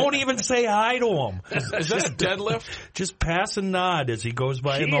 Don't even say hi to him. Is that a deadlift? Just pass and nod as he goes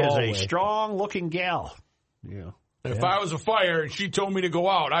by She in the hallway. is a strong-looking gal. Yeah. If I was a fire and she told me to go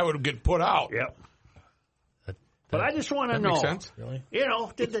out, I would get put out. Yep. But I just want to That know, makes sense. Really?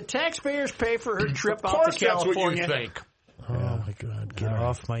 Did the taxpayers pay for her trip Of out course, to that's California? what you think. Oh, my God. Get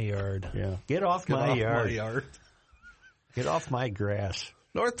off my yard. Yeah. Get off my yard. Get off my grass.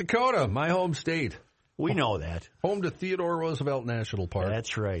 North Dakota, my home state. We know that. Home to Theodore Roosevelt National Park.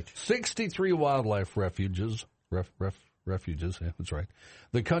 That's right. 63 wildlife refuges. Refuges, yeah, that's right.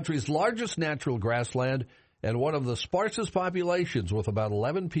 The country's largest natural grassland and one of the sparsest populations with about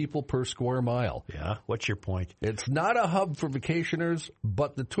 11 people per square mile. Yeah. What's your point? It's not a hub for vacationers,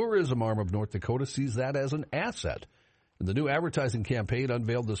 but the tourism arm of North Dakota sees that as an asset. In the new advertising campaign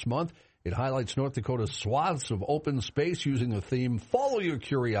unveiled this month, it highlights North Dakota's swaths of open space using the theme, "Follow your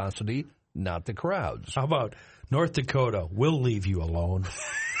curiosity, not the crowds." How about North Dakota? We'll leave you alone.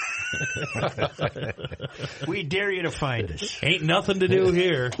 We dare you to find us. Ain't nothing to do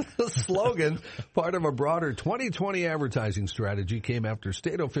here. The slogan, part of a broader 2020 advertising strategy, came after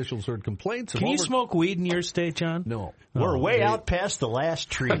state officials heard complaints of Can you smoke weed in your state, John? No. We're way out past the last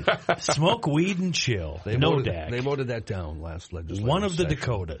tree. Smoke weed and chill. They voted that down last legislature. One of the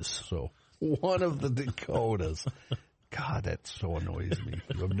Dakotas. So, one of the Dakotas. God, that so annoys me.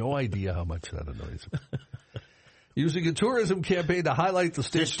 You have no idea how much that annoys me. Using a tourism campaign to highlight the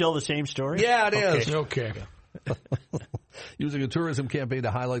state's... Is this still the same story? Yeah, it is. Okay. Using a tourism campaign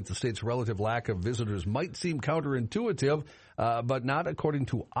to highlight the state's relative lack of visitors might seem counterintuitive, but not according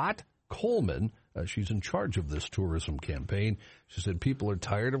to Ott Coleman. She's in charge of this tourism campaign. She said people are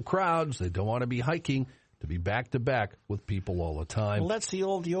tired of crowds. They don't want to be hiking to be back-to-back with people all the time. Well, that's the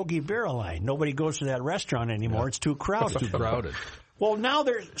old Yogi Berra line. Nobody goes to that restaurant anymore. Yeah. It's too crowded. It's too crowded. Well, now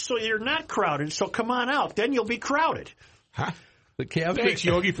so you're not crowded, so come on out. Then you'll be crowded. Huh? The campaign, thanks,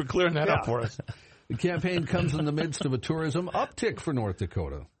 Yogi, for clearing that up for us. The campaign comes in the midst of a tourism uptick for North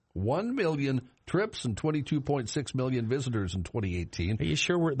Dakota. 1 million trips and 22.6 million visitors in 2018. Are you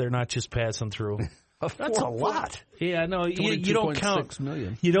sure they're not just passing through? That's a lot. Yeah, no, you don't count.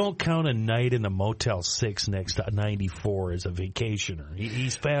 Million. You don't count a night in the Motel 6 next to 94 as a vacationer.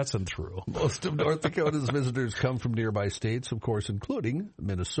 He's passing through. Most of North Dakota's visitors come from nearby states, of course, including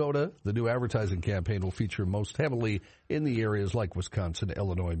Minnesota. The new advertising campaign will feature most heavily in the areas like Wisconsin,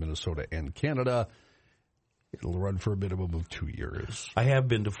 Illinois, Minnesota, and Canada. It'll run for a minimum of 2 years. I have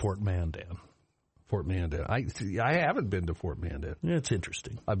been to Fort Mandan. Fort Mandan. I haven't been to Fort Mandan. Yeah, it's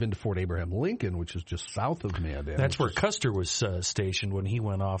interesting. I've been to Fort Abraham Lincoln, which is just south of Mandan. That's where Custer was stationed when he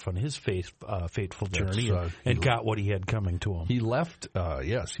went off on his fateful journey and got what he had coming to him. He left.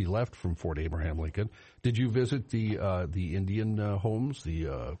 Yes, he left from Fort Abraham Lincoln. Did you visit the Indian homes?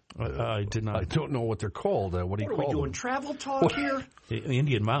 I did not. I don't know what they're called. What do you call them? Are we doing travel talk here?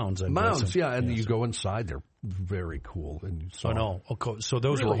 Indian mounds. Mounds, yeah, and you go inside. They're very cool. And you saw okay. So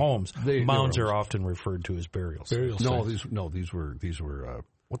those were homes. Mounds are often referred to as burial sites. These were.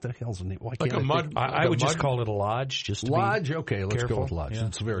 What the hell's the name? Why like can't a mud. I would just call it a lodge. Just to lodge. Be okay, let's careful. go with lodge. Yeah,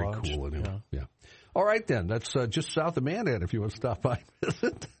 it's very lodge. cool anyway. Yeah. All right then. That's just south of Mandan. If you want to stop by and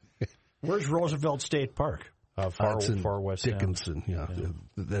visit. Where's Roosevelt State Park? Far west. Dickinson, yeah.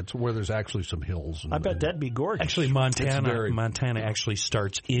 That's where there's actually some hills. I bet that'd be gorgeous. Actually, Montana actually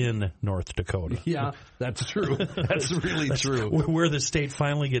starts in North Dakota. Yeah, that's true. That's really true. Where the state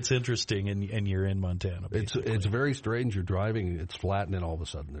finally gets interesting, and you're in Montana. Basically. It's very strange. You're driving, it's flat, and then all of a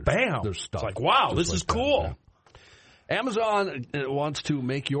sudden there's stuff. It's like, wow, this is cool. Yeah. Amazon wants to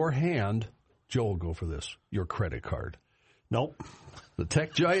make your hand, Joe will go for this, your credit card. Nope. The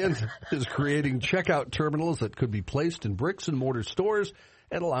tech giant is creating checkout terminals that could be placed in bricks and mortar stores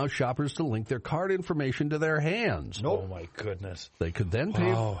and allow shoppers to link their card information to their hands. Nope. Oh, my goodness. They could then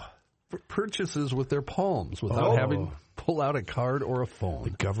pay for purchases with their palms without having to pull out a card or a phone. The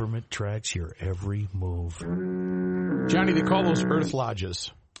government tracks your every move. Johnny, they call those Earth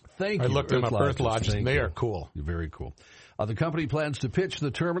Lodges. Thank you. I looked them up, Earth Lodges, and they are cool. Very cool. The company plans to pitch the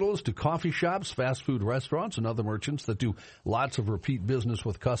terminals to coffee shops, fast food restaurants, and other merchants that do lots of repeat business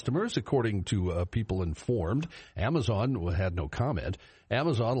with customers, according to people informed. Amazon had no comment.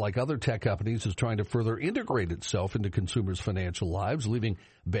 Amazon, like other tech companies, is trying to further integrate itself into consumers' financial lives, leaving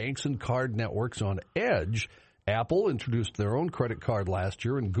banks and card networks on edge. Apple introduced their own credit card last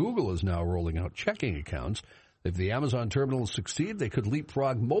year, and Google is now rolling out checking accounts. If the Amazon terminals succeed, they could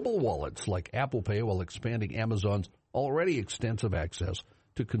leapfrog mobile wallets like Apple Pay while expanding Amazon's already extensive access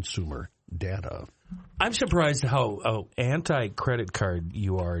to consumer data. I'm surprised how anti-credit card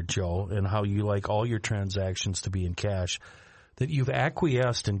you are, Joe, and how you like all your transactions to be in cash, that you've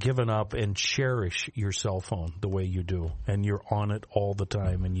acquiesced and given up and cherish your cell phone the way you do, and you're on it all the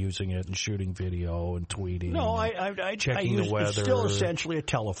time and using it and shooting video and tweeting. No, I checking the weather. It's still essentially a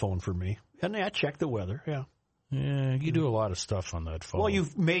telephone for me, and I check the weather. Yeah. Yeah, you do a lot of stuff on that phone. Well,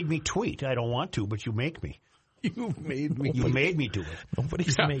 you've made me tweet. I don't want to, but you make me. You made me do it.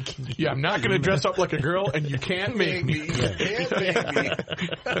 Nobody's making you. Yeah, I'm not going to dress up like a girl, and you can't make me.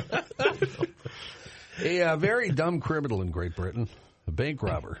 A very dumb criminal in Great Britain, a bank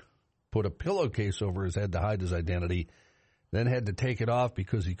robber, put a pillowcase over his head to hide his identity, then had to take it off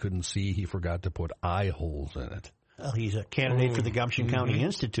because he couldn't see. He forgot to put eye holes in it. Well, he's a candidate for the Gumption County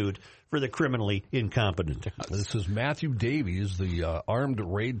Institute for the Criminally Incompetent. This is Matthew Davies. The armed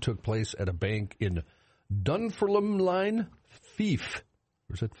raid took place at a bank in Dunfermline, Fife.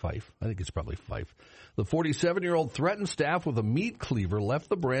 Or is it Fife? I think it's probably Fife. The 47-year-old threatened staff with a meat cleaver, left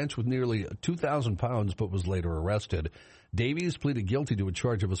the branch with nearly 2,000 pounds, but was later arrested. Davies pleaded guilty to a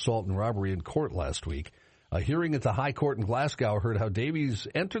charge of assault and robbery in court last week. A hearing at the High Court in Glasgow heard how Davies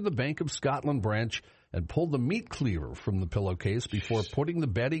entered the Bank of Scotland branch and pulled the meat cleaver from the pillowcase before putting the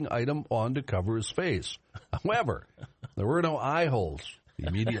betting item on to cover his face. However, there were no eye holes. He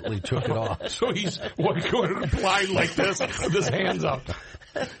immediately took it off. So he's going blind like this with his hands up.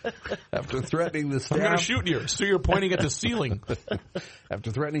 After threatening the staff... I'm going to shoot you. So you're pointing at the ceiling.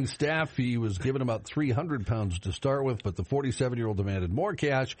 After threatening staff, he was given about 300 pounds to start with, but the 47-year-old demanded more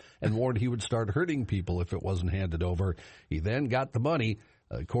cash and warned he would start hurting people if it wasn't handed over. He then got the money.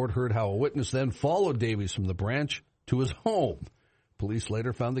 The court heard how a witness then followed Davies from the branch to his home. Police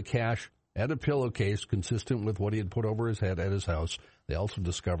later found the cash and a pillowcase consistent with what he had put over his head at his house. They also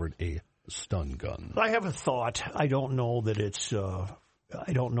discovered a stun gun. I have a thought. I don't know that it's...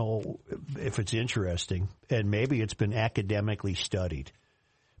 I don't know if it's interesting, and maybe it's been academically studied.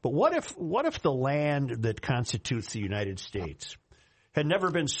 But what if the land that constitutes the United States had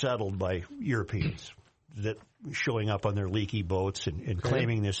never been settled by Europeans that showing up on their leaky boats and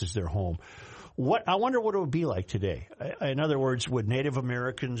claiming this as their home. I wonder what it would be like today. In other words, would Native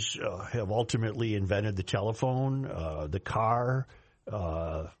Americans have ultimately invented the telephone, the car,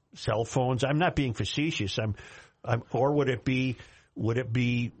 cell phones? I'm not being facetious. Or would it be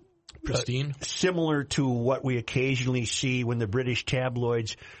pristine, similar to what we occasionally see when the British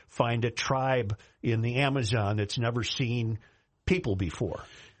tabloids find a tribe in the Amazon that's never seen people before,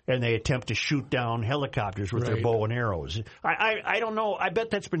 and they attempt to shoot down helicopters with their bow and arrows. I don't know. I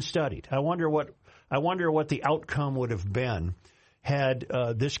bet that's been studied. I wonder what the outcome would have been had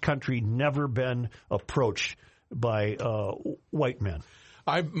this country never been approached by white men.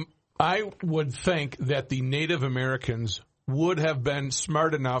 I would think that the Native Americans would have been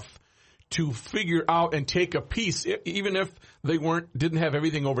smart enough to figure out and take a piece, even if they didn't have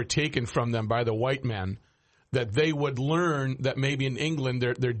everything overtaken from them by the white men, that they would learn that maybe in England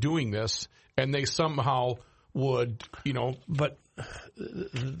they're doing this, and they somehow would, But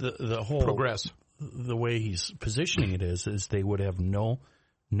the whole progress. The way he's positioning it is they would have no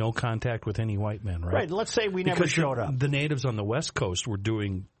contact with any white men, right? Right. Let's say we never showed up. The natives on the West Coast were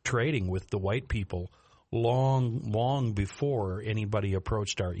doing trading with the white people long before anybody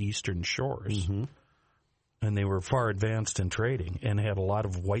approached our eastern shores. Mm-hmm. And they were far advanced in trading and had a lot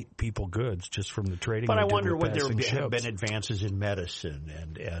of white people goods just from the trading. But I wonder would there have been advances in medicine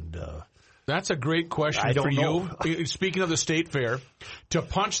and That's a great question for you. Speaking of the State Fair, to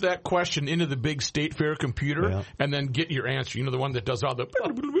punch that question into the big State Fair computer and then get your answer. The one that does all the...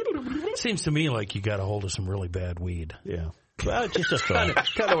 Seems to me like you got a hold of some really bad weed. Yeah. Well, it's just a thought.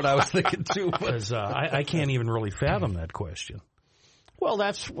 kind of what I was thinking, too. Because I can't even really fathom that question. Well,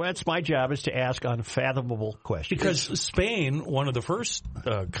 that's my job, is to ask unfathomable questions. Because Spain, one of the first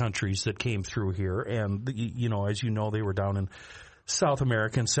countries that came through here, and, as you know, they were down in South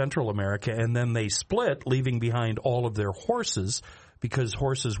America and Central America, and then they split, leaving behind all of their horses because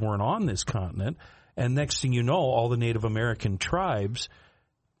horses weren't on this continent. And next thing you know, all the Native American tribes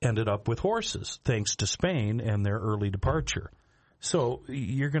ended up with horses, thanks to Spain and their early departure. So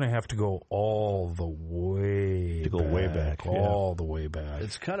you're going to have to go all the way back. All the way back.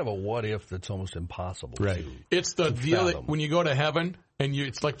 It's kind of a what if that's almost impossible. Right. It's the deal that when you go to heaven and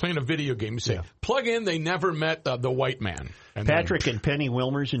it's like playing a video game. You say, plug in, they never met the white man. And Patrick and Penny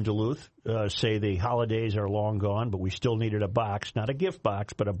Wilmers in Duluth say the holidays are long gone, but we still needed a box, not a gift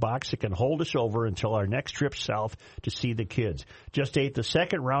box, but a box that can hold us over until our next trip south to see the kids. Just ate the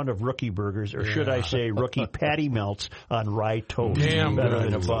second round of rookie burgers, or should I say rookie patty melts on rye toast. Damn better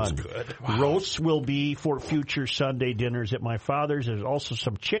good. than a bun. Wow. Roasts will be for future Sunday dinners at my father's. There's also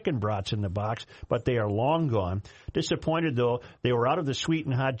some chicken brats in the box, but they are long gone. Disappointed, though, they were out of the sweet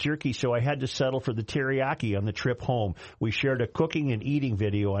and hot jerky, so I had to settle for the teriyaki on the trip home. We shared a cooking and eating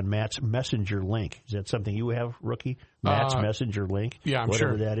video on Matt's Messenger link. Is that something you have, Rookie? Matt's Messenger link? Yeah, I'm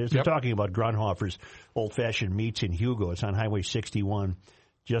Whatever sure. that is. Yep. They're talking about Grunhofer's old-fashioned meats in Hugo. It's on Highway 61,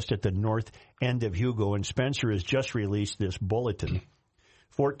 just at the north end of Hugo. And Spencer has just released this bulletin.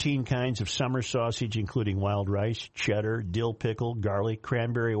 14 kinds of summer sausage, including wild rice, cheddar, dill pickle, garlic,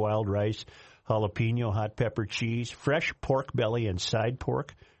 cranberry wild rice, jalapeno, hot pepper cheese, fresh pork belly and side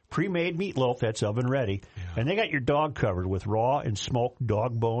pork, pre-made meatloaf, that's oven ready. Yeah. And they got your dog covered with raw and smoked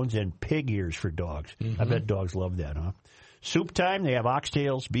dog bones and pig ears for dogs. Mm-hmm. I bet dogs love that, huh? Soup time, they have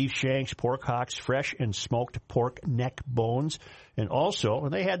oxtails, beef shanks, pork hocks, fresh and smoked pork neck bones. And also,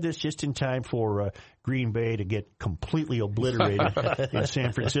 they had this just in time for Green Bay to get completely obliterated in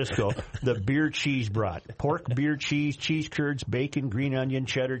San Francisco, the beer cheese brat. Pork, beer cheese, cheese curds, bacon, green onion,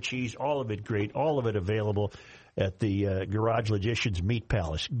 cheddar cheese, all of it great, all of it available at the Garage Logicians Meat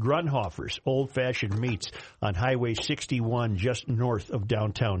Palace. Grunhofer's Old-Fashioned Meats on Highway 61 just north of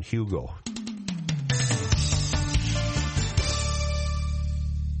downtown Hugo.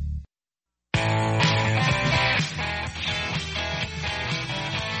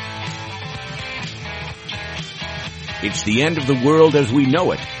 It's the end of the world as we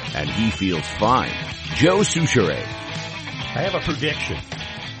know it, and he feels fine. Joe Souchere. I have a prediction.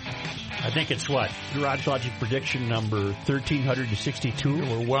 I think it's what? Garage Logic prediction number 1362.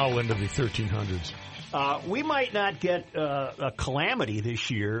 We're well into the 1300s. We might not get a calamity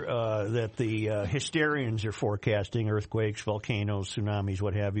this year that the hysterians are forecasting, earthquakes, volcanoes, tsunamis,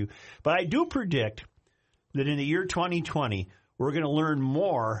 what have you. But I do predict that in the year 2020, we're going to learn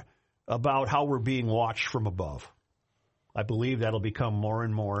more about how we're being watched from above. I believe that'll become more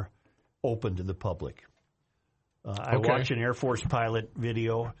and more open to the public. I watched an Air Force pilot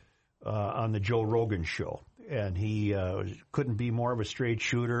video on the Joe Rogan show, and he couldn't be more of a straight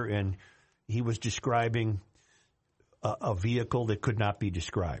shooter, and he was describing a vehicle that could not be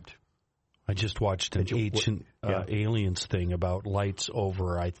described. I just watched an ancient aliens thing about lights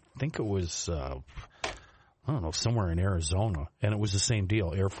over, I think it was, somewhere in Arizona. And it was the same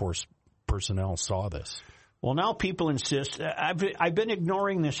deal. Air Force personnel saw this. Well, now people insist. I've been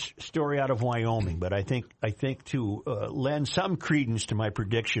ignoring this story out of Wyoming, but I think to lend some credence to my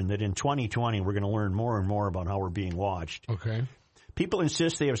prediction that in 2020 we're going to learn more and more about how we're being watched. Okay. People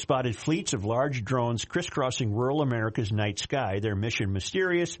insist they have spotted fleets of large drones crisscrossing rural America's night sky. Their mission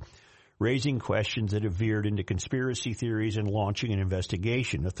mysterious, raising questions that have veered into conspiracy theories and launching an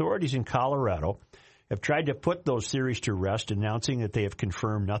investigation. Authorities in Colorado have tried to put those theories to rest, announcing that they have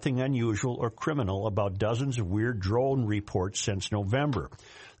confirmed nothing unusual or criminal about dozens of weird drone reports since November.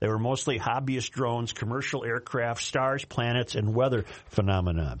 They were mostly hobbyist drones, commercial aircraft, stars, planets, and weather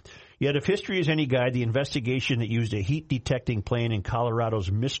phenomena. Yet if history is any guide, the investigation that used a heat-detecting plane in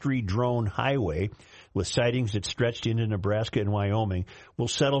Colorado's Mystery Drone Highway with sightings that stretched into Nebraska and Wyoming will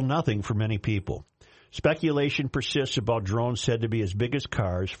settle nothing for many people. Speculation persists about drones said to be as big as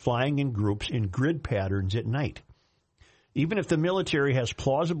cars, flying in groups in grid patterns at night. Even if the military has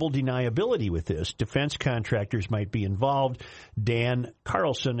plausible deniability with this, defense contractors might be involved. Dan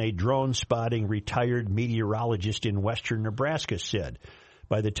Carlson, a drone-spotting retired meteorologist in western Nebraska, said,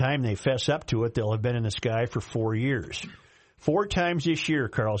 by the time they fess up to it, they'll have been in the sky for 4 years. 4 times this year,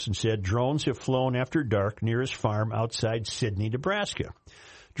 Carlson said, drones have flown after dark near his farm outside Sidney, Nebraska.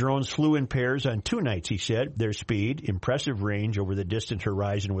 Drones flew in pairs on 2 nights, he said. Their speed, impressive range over the distant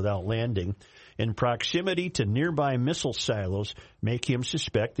horizon without landing, and proximity to nearby missile silos make him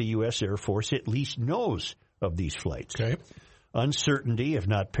suspect the U.S. Air Force at least knows of these flights. Okay. Uncertainty, if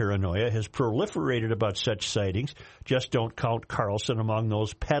not paranoia, has proliferated about such sightings. Just don't count Carlson among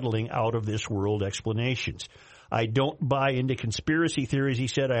those peddling out-of-this-world explanations. I don't buy into conspiracy theories, he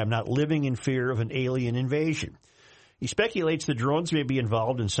said. I am not living in fear of an alien invasion. He speculates the drones may be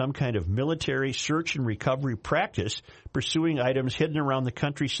involved in some kind of military search and recovery practice, pursuing items hidden around the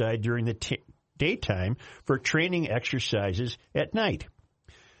countryside during the daytime for training exercises at night.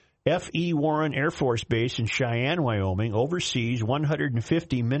 F.E. Warren Air Force Base in Cheyenne, Wyoming, oversees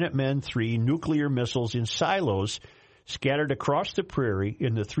 150 Minuteman III nuclear missiles in silos scattered across the prairie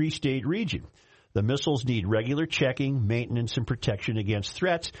in the 3-state region. The missiles need regular checking, maintenance, and protection against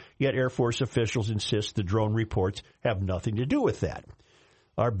threats, yet Air Force officials insist the drone reports have nothing to do with that.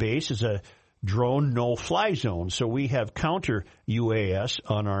 Our base is a drone no-fly zone, so we have counter-UAS,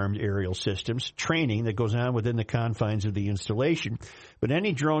 unarmed aerial systems, training that goes on within the confines of the installation. But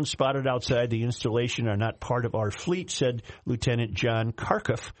any drones spotted outside the installation are not part of our fleet, said Lieutenant John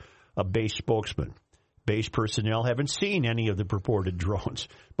Karkoff, a base spokesman. Base personnel haven't seen any of the purported drones,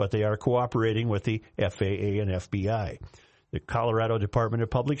 but they are cooperating with the FAA and FBI. The Colorado Department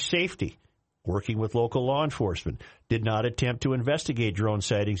of Public Safety, working with local law enforcement, did not attempt to investigate drone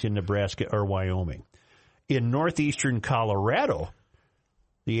sightings in Nebraska or Wyoming. In northeastern Colorado,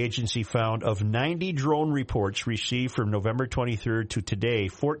 the agency found of 90 drone reports received from November 23rd to today,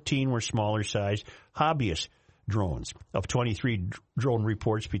 14 were smaller-sized hobbyist drones. Of 23 drone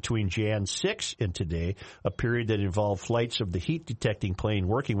reports between Jan 6 and today, a period that involved flights of the heat-detecting plane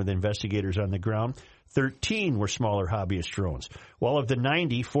working with investigators on the ground, 13 were smaller hobbyist drones. Well, of the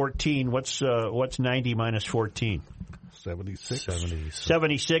 90, 14, what's 90 minus 14? 76.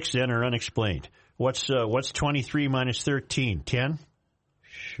 76 then are unexplained. What's 23 minus 13? 10?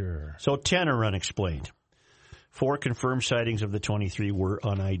 Sure. So 10 are unexplained. 4 confirmed sightings of the 23 were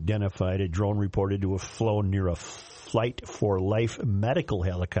unidentified. A drone reported to have flown near a Flight for Life medical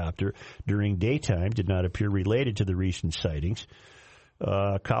helicopter during daytime did not appear related to the recent sightings.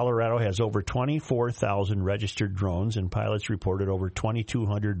 Colorado has over 24,000 registered drones, and pilots reported over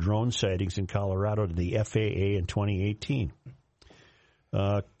 2,200 drone sightings in Colorado to the FAA in 2018.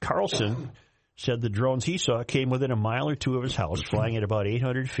 Carlson said the drones he saw came within a mile or two of his house, flying at about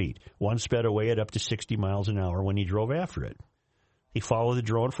 800 feet. One sped away at up to 60 miles an hour when he drove after it. He followed the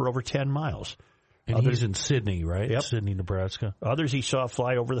drone for over 10 miles. And he's in Sidney, right? Yep. Sidney, Nebraska. Others he saw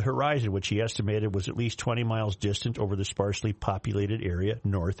fly over the horizon, which he estimated was at least 20 miles distant over the sparsely populated area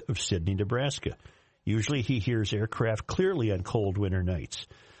north of Sidney, Nebraska. Usually he hears aircraft clearly on cold winter nights.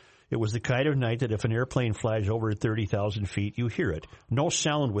 It was the kind of night that if an airplane flies over 30,000 feet, you hear it. No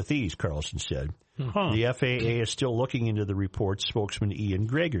sound with these, Carlson said. The FAA is still looking into the report, spokesman Ian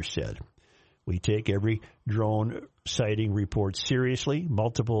Greger said. We take every drone sighting report seriously.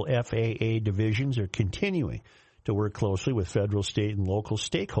 Multiple FAA divisions are continuing to work closely with federal, state, and local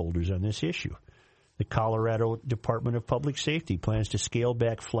stakeholders on this issue. The Colorado Department of Public Safety plans to scale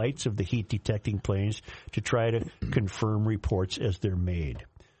back flights of the heat-detecting planes to try to confirm reports as they're made.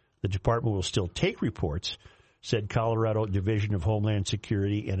 The department will still take reports said Colorado Division of Homeland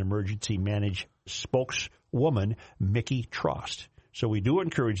Security and Emergency Management spokeswoman Mickey Trost. So we do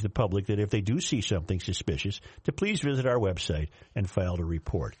encourage the public that if they do see something suspicious, to please visit our website and file a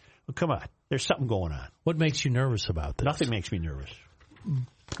report. Well, come on. There's something going on. What makes you nervous about this? Nothing makes me nervous.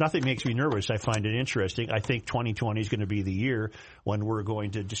 Nothing makes me nervous. I find it interesting. I think 2020 is going to be the year when we're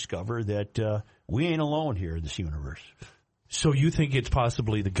going to discover that we ain't alone here in this universe. So you think it's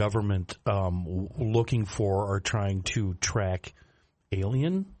possibly the government looking for or trying to track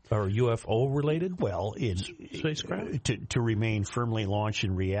alien or UFO related? Well, to remain firmly launched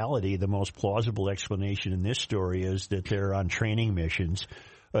in reality, the most plausible explanation in this story is that they're on training missions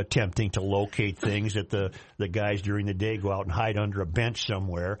attempting to locate things that the guys during the day go out and hide under a bench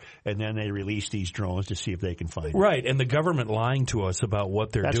somewhere, and then they release these drones to see if they can find it. Right, and the government lying to us about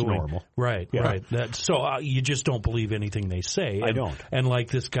what they're doing. That's normal. Right, yeah. Right. So you just don't believe anything they say. I don't. And like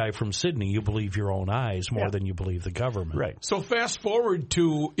this guy from Sydney, you believe your own eyes more than you believe the government. Right. So fast forward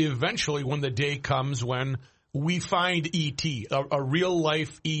to eventually when the day comes when we find E.T., a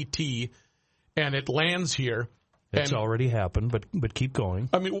real-life E.T., and it lands here. It's already happened, but keep going.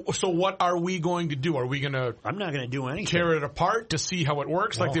 I mean, so what are we going to do? Are we going to? I'm not going to do anything. Tear it apart to see how it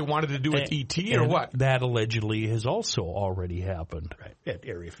works, like they wanted to do with E.T. or what? That allegedly has also already happened, right? At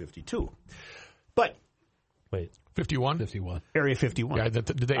Area 52, but wait, 51, Area 51. Yeah, did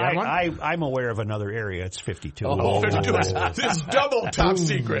they have one? I'm aware of another area. It's 52. Oh, 52. It's double top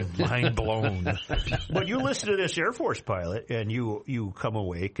secret. Mind blown. But you listen to this Air Force pilot, and you come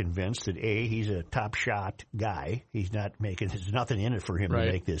away convinced that he's a top shot guy. He's not making. There's nothing in it for him to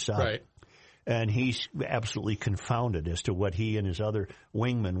make this up. Right. And he's absolutely confounded as to what he and his other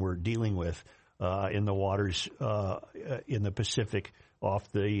wingmen were dealing with in the waters in the Pacific off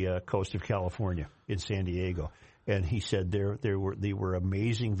the coast of California in San Diego. And he said they were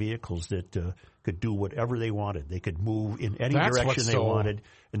amazing vehicles that could do whatever they wanted. They could move in any direction they wanted,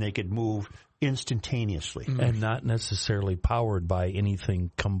 and they could move instantaneously. And not necessarily powered by anything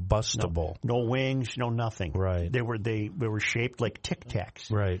combustible. No wings, no nothing. Right. They were shaped like Tic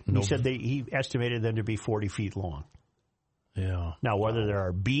Tacs. Right. He said he estimated them to be 40 feet long. Yeah. Now, whether there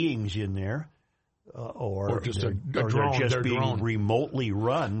are beings in there or just they're just being remotely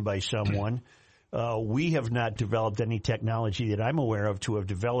run by someone. We have not developed any technology that I'm aware of to have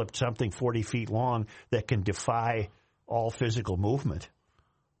developed something 40 feet long that can defy all physical movement.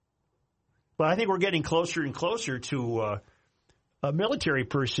 But I think we're getting closer and closer to military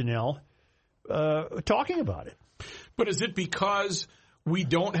personnel talking about it. But is it because we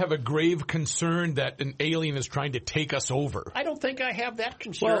don't have a grave concern that an alien is trying to take us over? I don't think I have that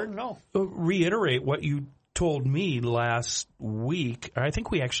concern, no. Reiterate what you told me last week. I think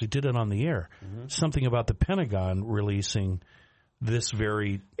we actually did it on the air. Mm-hmm. Something about the Pentagon releasing this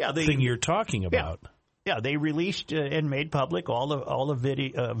very thing you're talking about. Yeah, they released and made public all the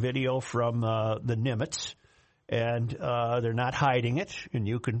video from the Nimitz, and they're not hiding it, and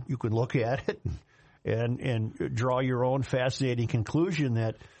you can look at it and draw your own fascinating conclusion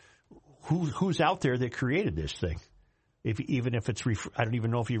that who's out there that created this thing. Even if it's, I don't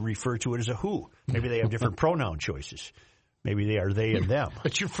even know if you refer to it as a who. Maybe they have different pronoun choices. Maybe they are they and them.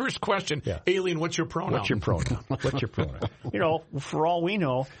 That's your first question. Yeah. Alien, what's your pronoun? What's your pronoun? What's your pronoun? You know, for all we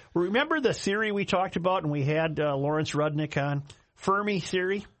know, remember the theory we talked about and we had Lawrence Rudnick on? Fermi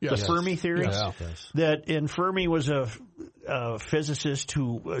theory? Yes. The Fermi theory? Yes. And Fermi was a physicist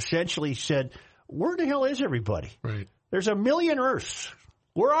who essentially said, where the hell is everybody? Right. There's a million Earths.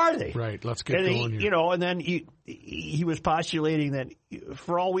 Where are they? Right. Let's get going here. You know, and then he was postulating that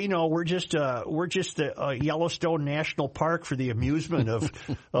for all we know, we're just a Yellowstone National Park for the amusement of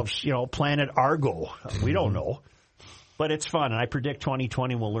planet Argo. We don't know, but it's fun, and I predict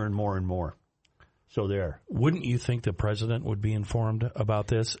 2020 will learn more and more. So there. Wouldn't you think the president would be informed about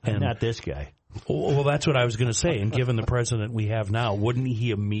this? And not this guy. Well, that's what I was going to say. And given the president we have now, wouldn't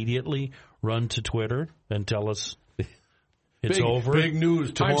he immediately run to Twitter and tell us? It's over. Big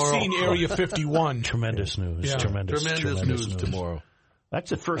news tomorrow. I've seen Area 51. Tremendous news. Yeah. Tremendous news tomorrow. That's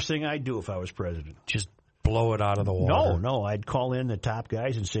the first thing I'd do if I was president. Just blow it out of the water. No. I'd call in the top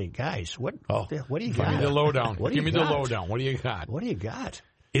guys and say, guys, what do you got? Give me the lowdown. Give me the lowdown. What do you got? What do you got?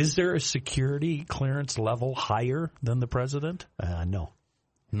 Is there a security clearance level higher than the president? No.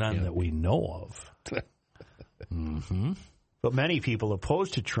 None that we know of. Mm-hmm. But many people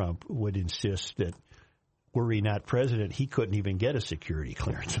opposed to Trump would insist that were he not president, he couldn't even get a security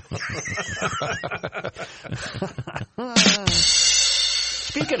clearance.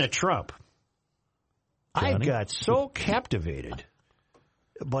 Speaking of Trump, I got so captivated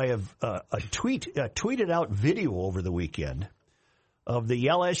by a tweeted out video over the weekend of the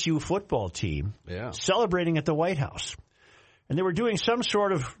LSU football team celebrating at the White House. And they were doing some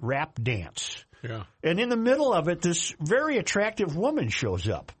sort of rap dance. Yeah. And in the middle of it, this very attractive woman shows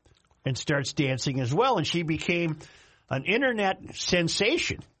up and starts dancing as well. And she became an internet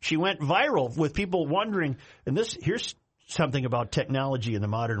sensation. She went viral with people wondering, and here's something about technology in the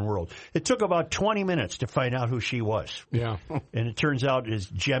modern world. It took about 20 minutes to find out who she was. Yeah. And it turns out it's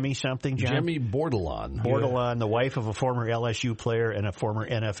Jemmy something, John? Jemmy Bordelon. Bordelon, the wife of a former LSU player and a former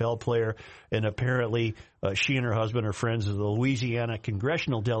NFL player. And apparently she and her husband are friends of the Louisiana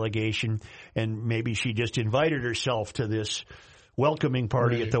congressional delegation. And maybe she just invited herself to this welcoming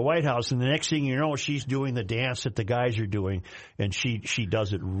party at the White House, and the next thing you know, she's doing the dance that the guys are doing, and she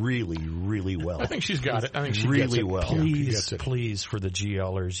does it really, really well. I think she's got it. I think she really gets it well. Please, for the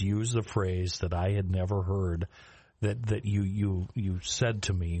GLers, use the phrase that I had never heard that you said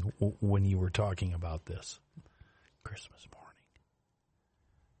to me when you were talking about this. Christmas morning.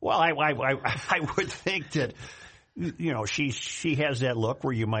 Well, I would think that, you know, she has that look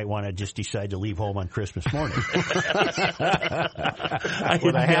where you might want to just decide to leave home on Christmas morning with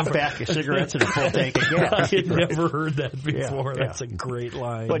a half pack of cigarettes and a full tank of gas. I had never heard that before. Yeah. That's a great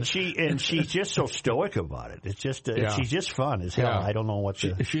line. But she's just so stoic about it. It's just she's just fun as hell. Yeah. I don't know what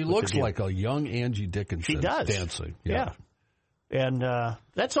she looks like a young Angie Dickinson. She does dancing. Yeah. And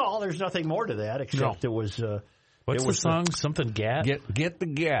that's all. There's nothing more to that except it was. What's the song? Something Gat? Get the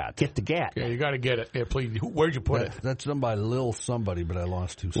Gat. Get the Gat. Yeah, you got to get it. Yeah, please. Where'd you put it? That's done by Lil somebody, but I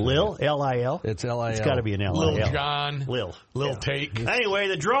lost 2 seconds. Lil? L-I-L? It's L-I-L. It's got to be an L-I-L. Lil John. Lil Take. Anyway,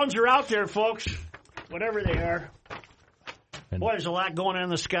 the drones are out there, folks. Whatever they are. Boy, there's a lot going on in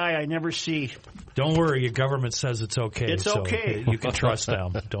the sky I never see. Don't worry. Your government says it's okay. It's okay. You can trust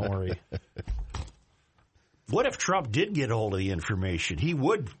them. Don't worry. What if Trump did get a hold of the information? He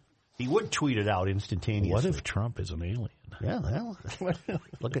would tweet it out instantaneously. What if Trump is an alien? Yeah, well,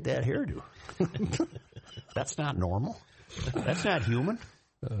 look at that hairdo. That's not normal. That's not human.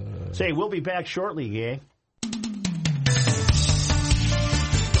 Say, we'll be back shortly, gang.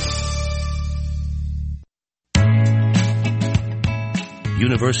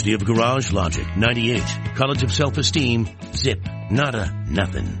 University of Garage Logic, 98. College of Self-Esteem, zip, nada,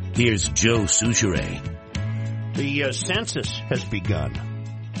 nothing. Here's Joe Souchere. The census has begun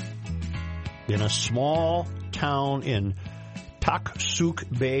in a small town in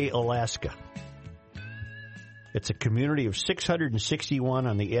Toksook Bay, Alaska. It's a community of 661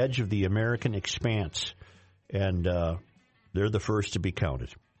 on the edge of the American expanse. And they're the first to be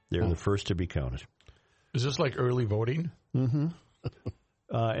counted. Is this like early voting? Mm-hmm.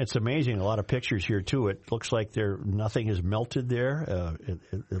 It's amazing. A lot of pictures here, too. It looks like nothing has melted there.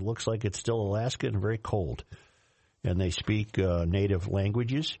 It looks like it's still Alaska and very cold. And they speak native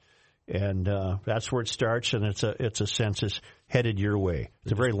languages. And that's where it starts, and it's a census headed your way.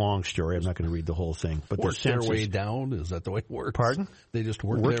 It's a very long story. I'm not going to read the whole thing. But work their way down? Is that the way it works? Pardon? They just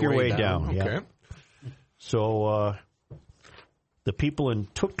work your their way down. Okay. Yeah. So the people in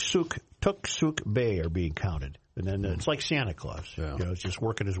Toksook Bay are being counted. And then it's like Santa Claus. Yeah. You know, it's just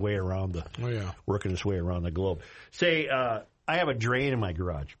working his way around the globe. Say, I have a drain in my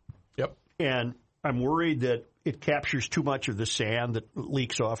garage. Yep. And I'm worried that it captures too much of the sand that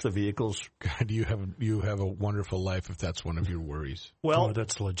leaks off the vehicles. God, you have a wonderful life if that's one of your worries. Well,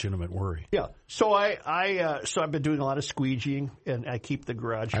 that's a legitimate worry. Yeah. So I've been doing a lot of squeegeeing, and I keep the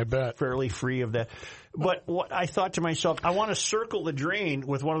garage fairly free of that. But what I thought to myself, I want to circle the drain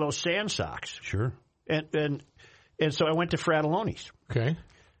with one of those sand socks. Sure. And so I went to Fratelloni's. Okay.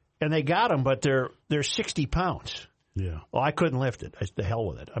 And they got them, but they're 60 pounds. Yeah. Well, I couldn't lift it. The hell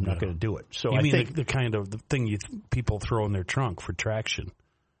with it. I'm not going to do it. So I think the kind of the thing people throw in their trunk for traction.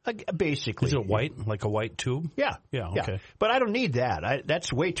 Basically. Is it white, like a white tube? Yeah. Yeah, okay. Yeah. But I don't need that.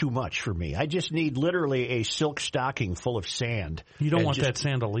 That's way too much for me. I just need literally a silk stocking full of sand. You don't want that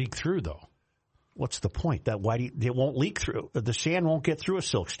sand to leak through, though. What's the point? It won't leak through. The sand won't get through a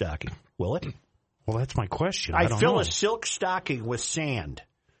silk stocking, will it? Well, that's my question. I don't fill know. a silk stocking with sand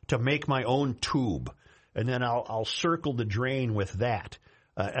to make my own tube, and then I'll circle the drain with that.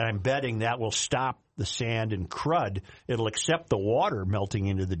 And I'm betting that will stop the sand and crud. It'll accept the water melting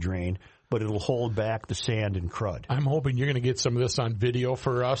into the drain, but it'll hold back the sand and crud. I'm hoping you're going to get some of this on video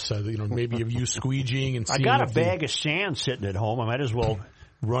for us. Maybe of you squeegeeing and seeing. I got a bag of sand sitting at home. I might as well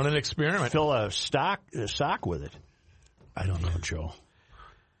run an experiment. Fill a sock with it. I don't know, Joe.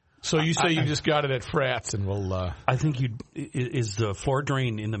 So you say you just got it at Frats, and we'll. I think is the floor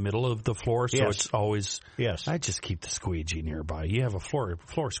drain in the middle of the floor, so yes. it's always. Yes. I just keep the squeegee nearby. You have a floor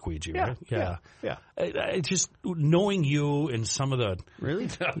squeegee, right? Yeah. I just knowing you and some of the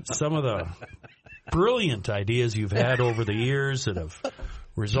brilliant ideas you've had over the years that have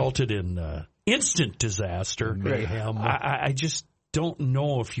resulted in instant disaster. Mayhem. I just don't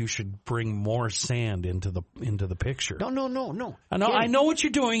know if you should bring more sand into the picture. No. I know what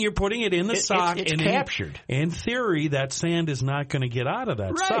you're doing. You're putting it in the sock. It's captured. In theory, that sand is not going to get out of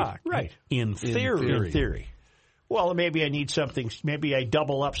that sock. Right. In theory. Well, maybe I need something. Maybe I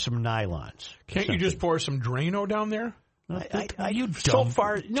double up some nylons. Can't you just pour some Drano down there? You dumb. So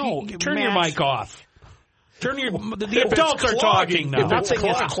far, no. Turn your mic off. The adults are talking now. Nothing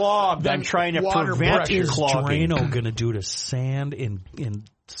is clogged. I'm trying to prevent What is clogging. Drano going to do to sand in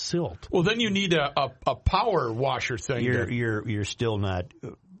silt? Well, then you need a power washer thing. You're still not.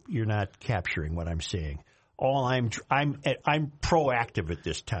 You're not capturing what I'm saying. I'm proactive at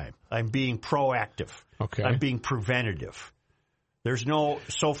this time. I'm being proactive. Okay. I'm being preventative. There's no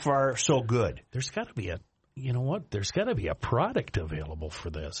so far so good. There's got to be a. You know what? There's got to be a product available for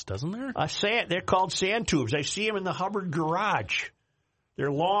this, doesn't there? They're called sand tubes. I see them in the Hubbard garage.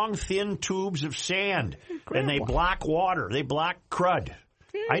 They're long, thin tubes of sand, and they block water. They block crud.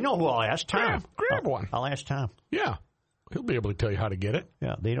 I know who I'll ask. Tom. Grab one. I'll ask Tom. Yeah, he'll be able to tell you how to get it.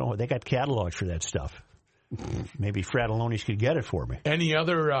 Yeah, they don't. They got catalogs for that stuff. Maybe Fratelloni's could get it for me. Any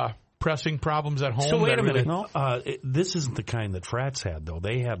other pressing problems at home? So wait a minute. Really... This isn't the kind that Frats had, though.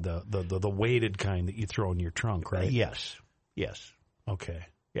 They had the weighted kind that you throw in your trunk, right? Yes. Okay.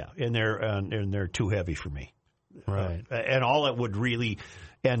 Yeah, and they're too heavy for me. Right. And all it would really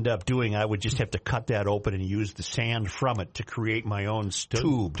end up doing, I would just have to cut that open and use the sand from it to create my own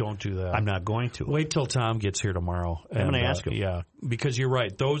tube. Don't do that. I'm not going to. Wait till Tom gets here tomorrow. I'm going to ask him. Yeah, because you're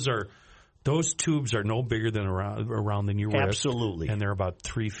right. Those tubes are no bigger than around than your wrist. Absolutely. And they're about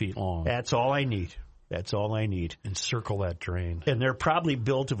 3 feet long. That's all I need. Encircle that drain. And they're probably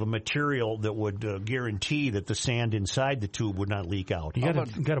built of a material that would guarantee that the sand inside the tube would not leak out. You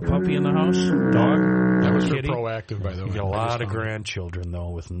got a puppy in the house? Dog? That was for proactive, by the way. You got a lot of grandchildren, though,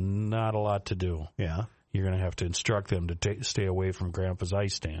 with not a lot to do. Yeah. You're going to have to instruct them to stay away from Grandpa's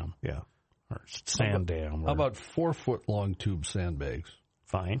ice dam. Yeah. Or sand dam. How about 4-foot long tube sandbags?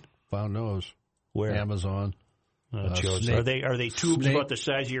 Fine. Found those. Where? Amazon. Are they tubes about the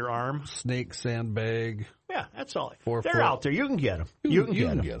size of your arm? Snake sandbag. Yeah, that's all. 4 They're foot. out there. You can get them. You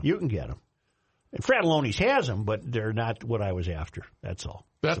can get them. And Fratelloni's has them, but they're not what I was after. That's all.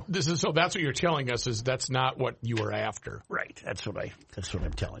 That's what you're telling us is that's not what you were after. Right. That's what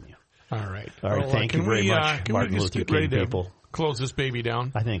I'm telling you. All right. Thank you very much, Martin Luther King people. Close this baby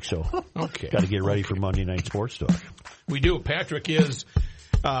down? I think so. Okay. Got to get ready for Monday Night Sports Talk. We do. Patrick is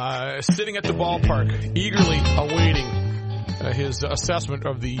sitting at the ballpark, eagerly awaiting his assessment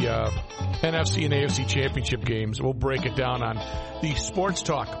of the NFC and AFC championship games. We'll break it down on the Sports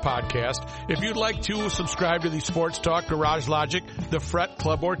Talk podcast. If you'd like to subscribe to the Sports Talk, Garage Logic, the Fret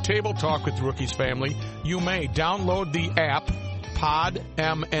Club, or Table Talk with the Rookies family, you may download the app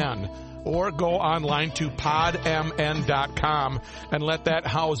PodMN or go online to podmn.com and let that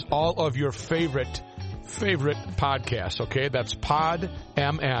house all of your favorite podcasts, okay? That's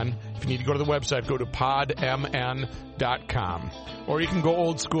PodMN. If you need to go to the website, go to podmn.com. Or you can go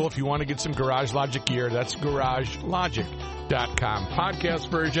old school if you want to get some Garage Logic gear. That's garagelogic.com.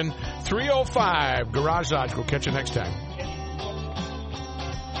 Podcast version 305, Garage Logic. We'll catch you next time.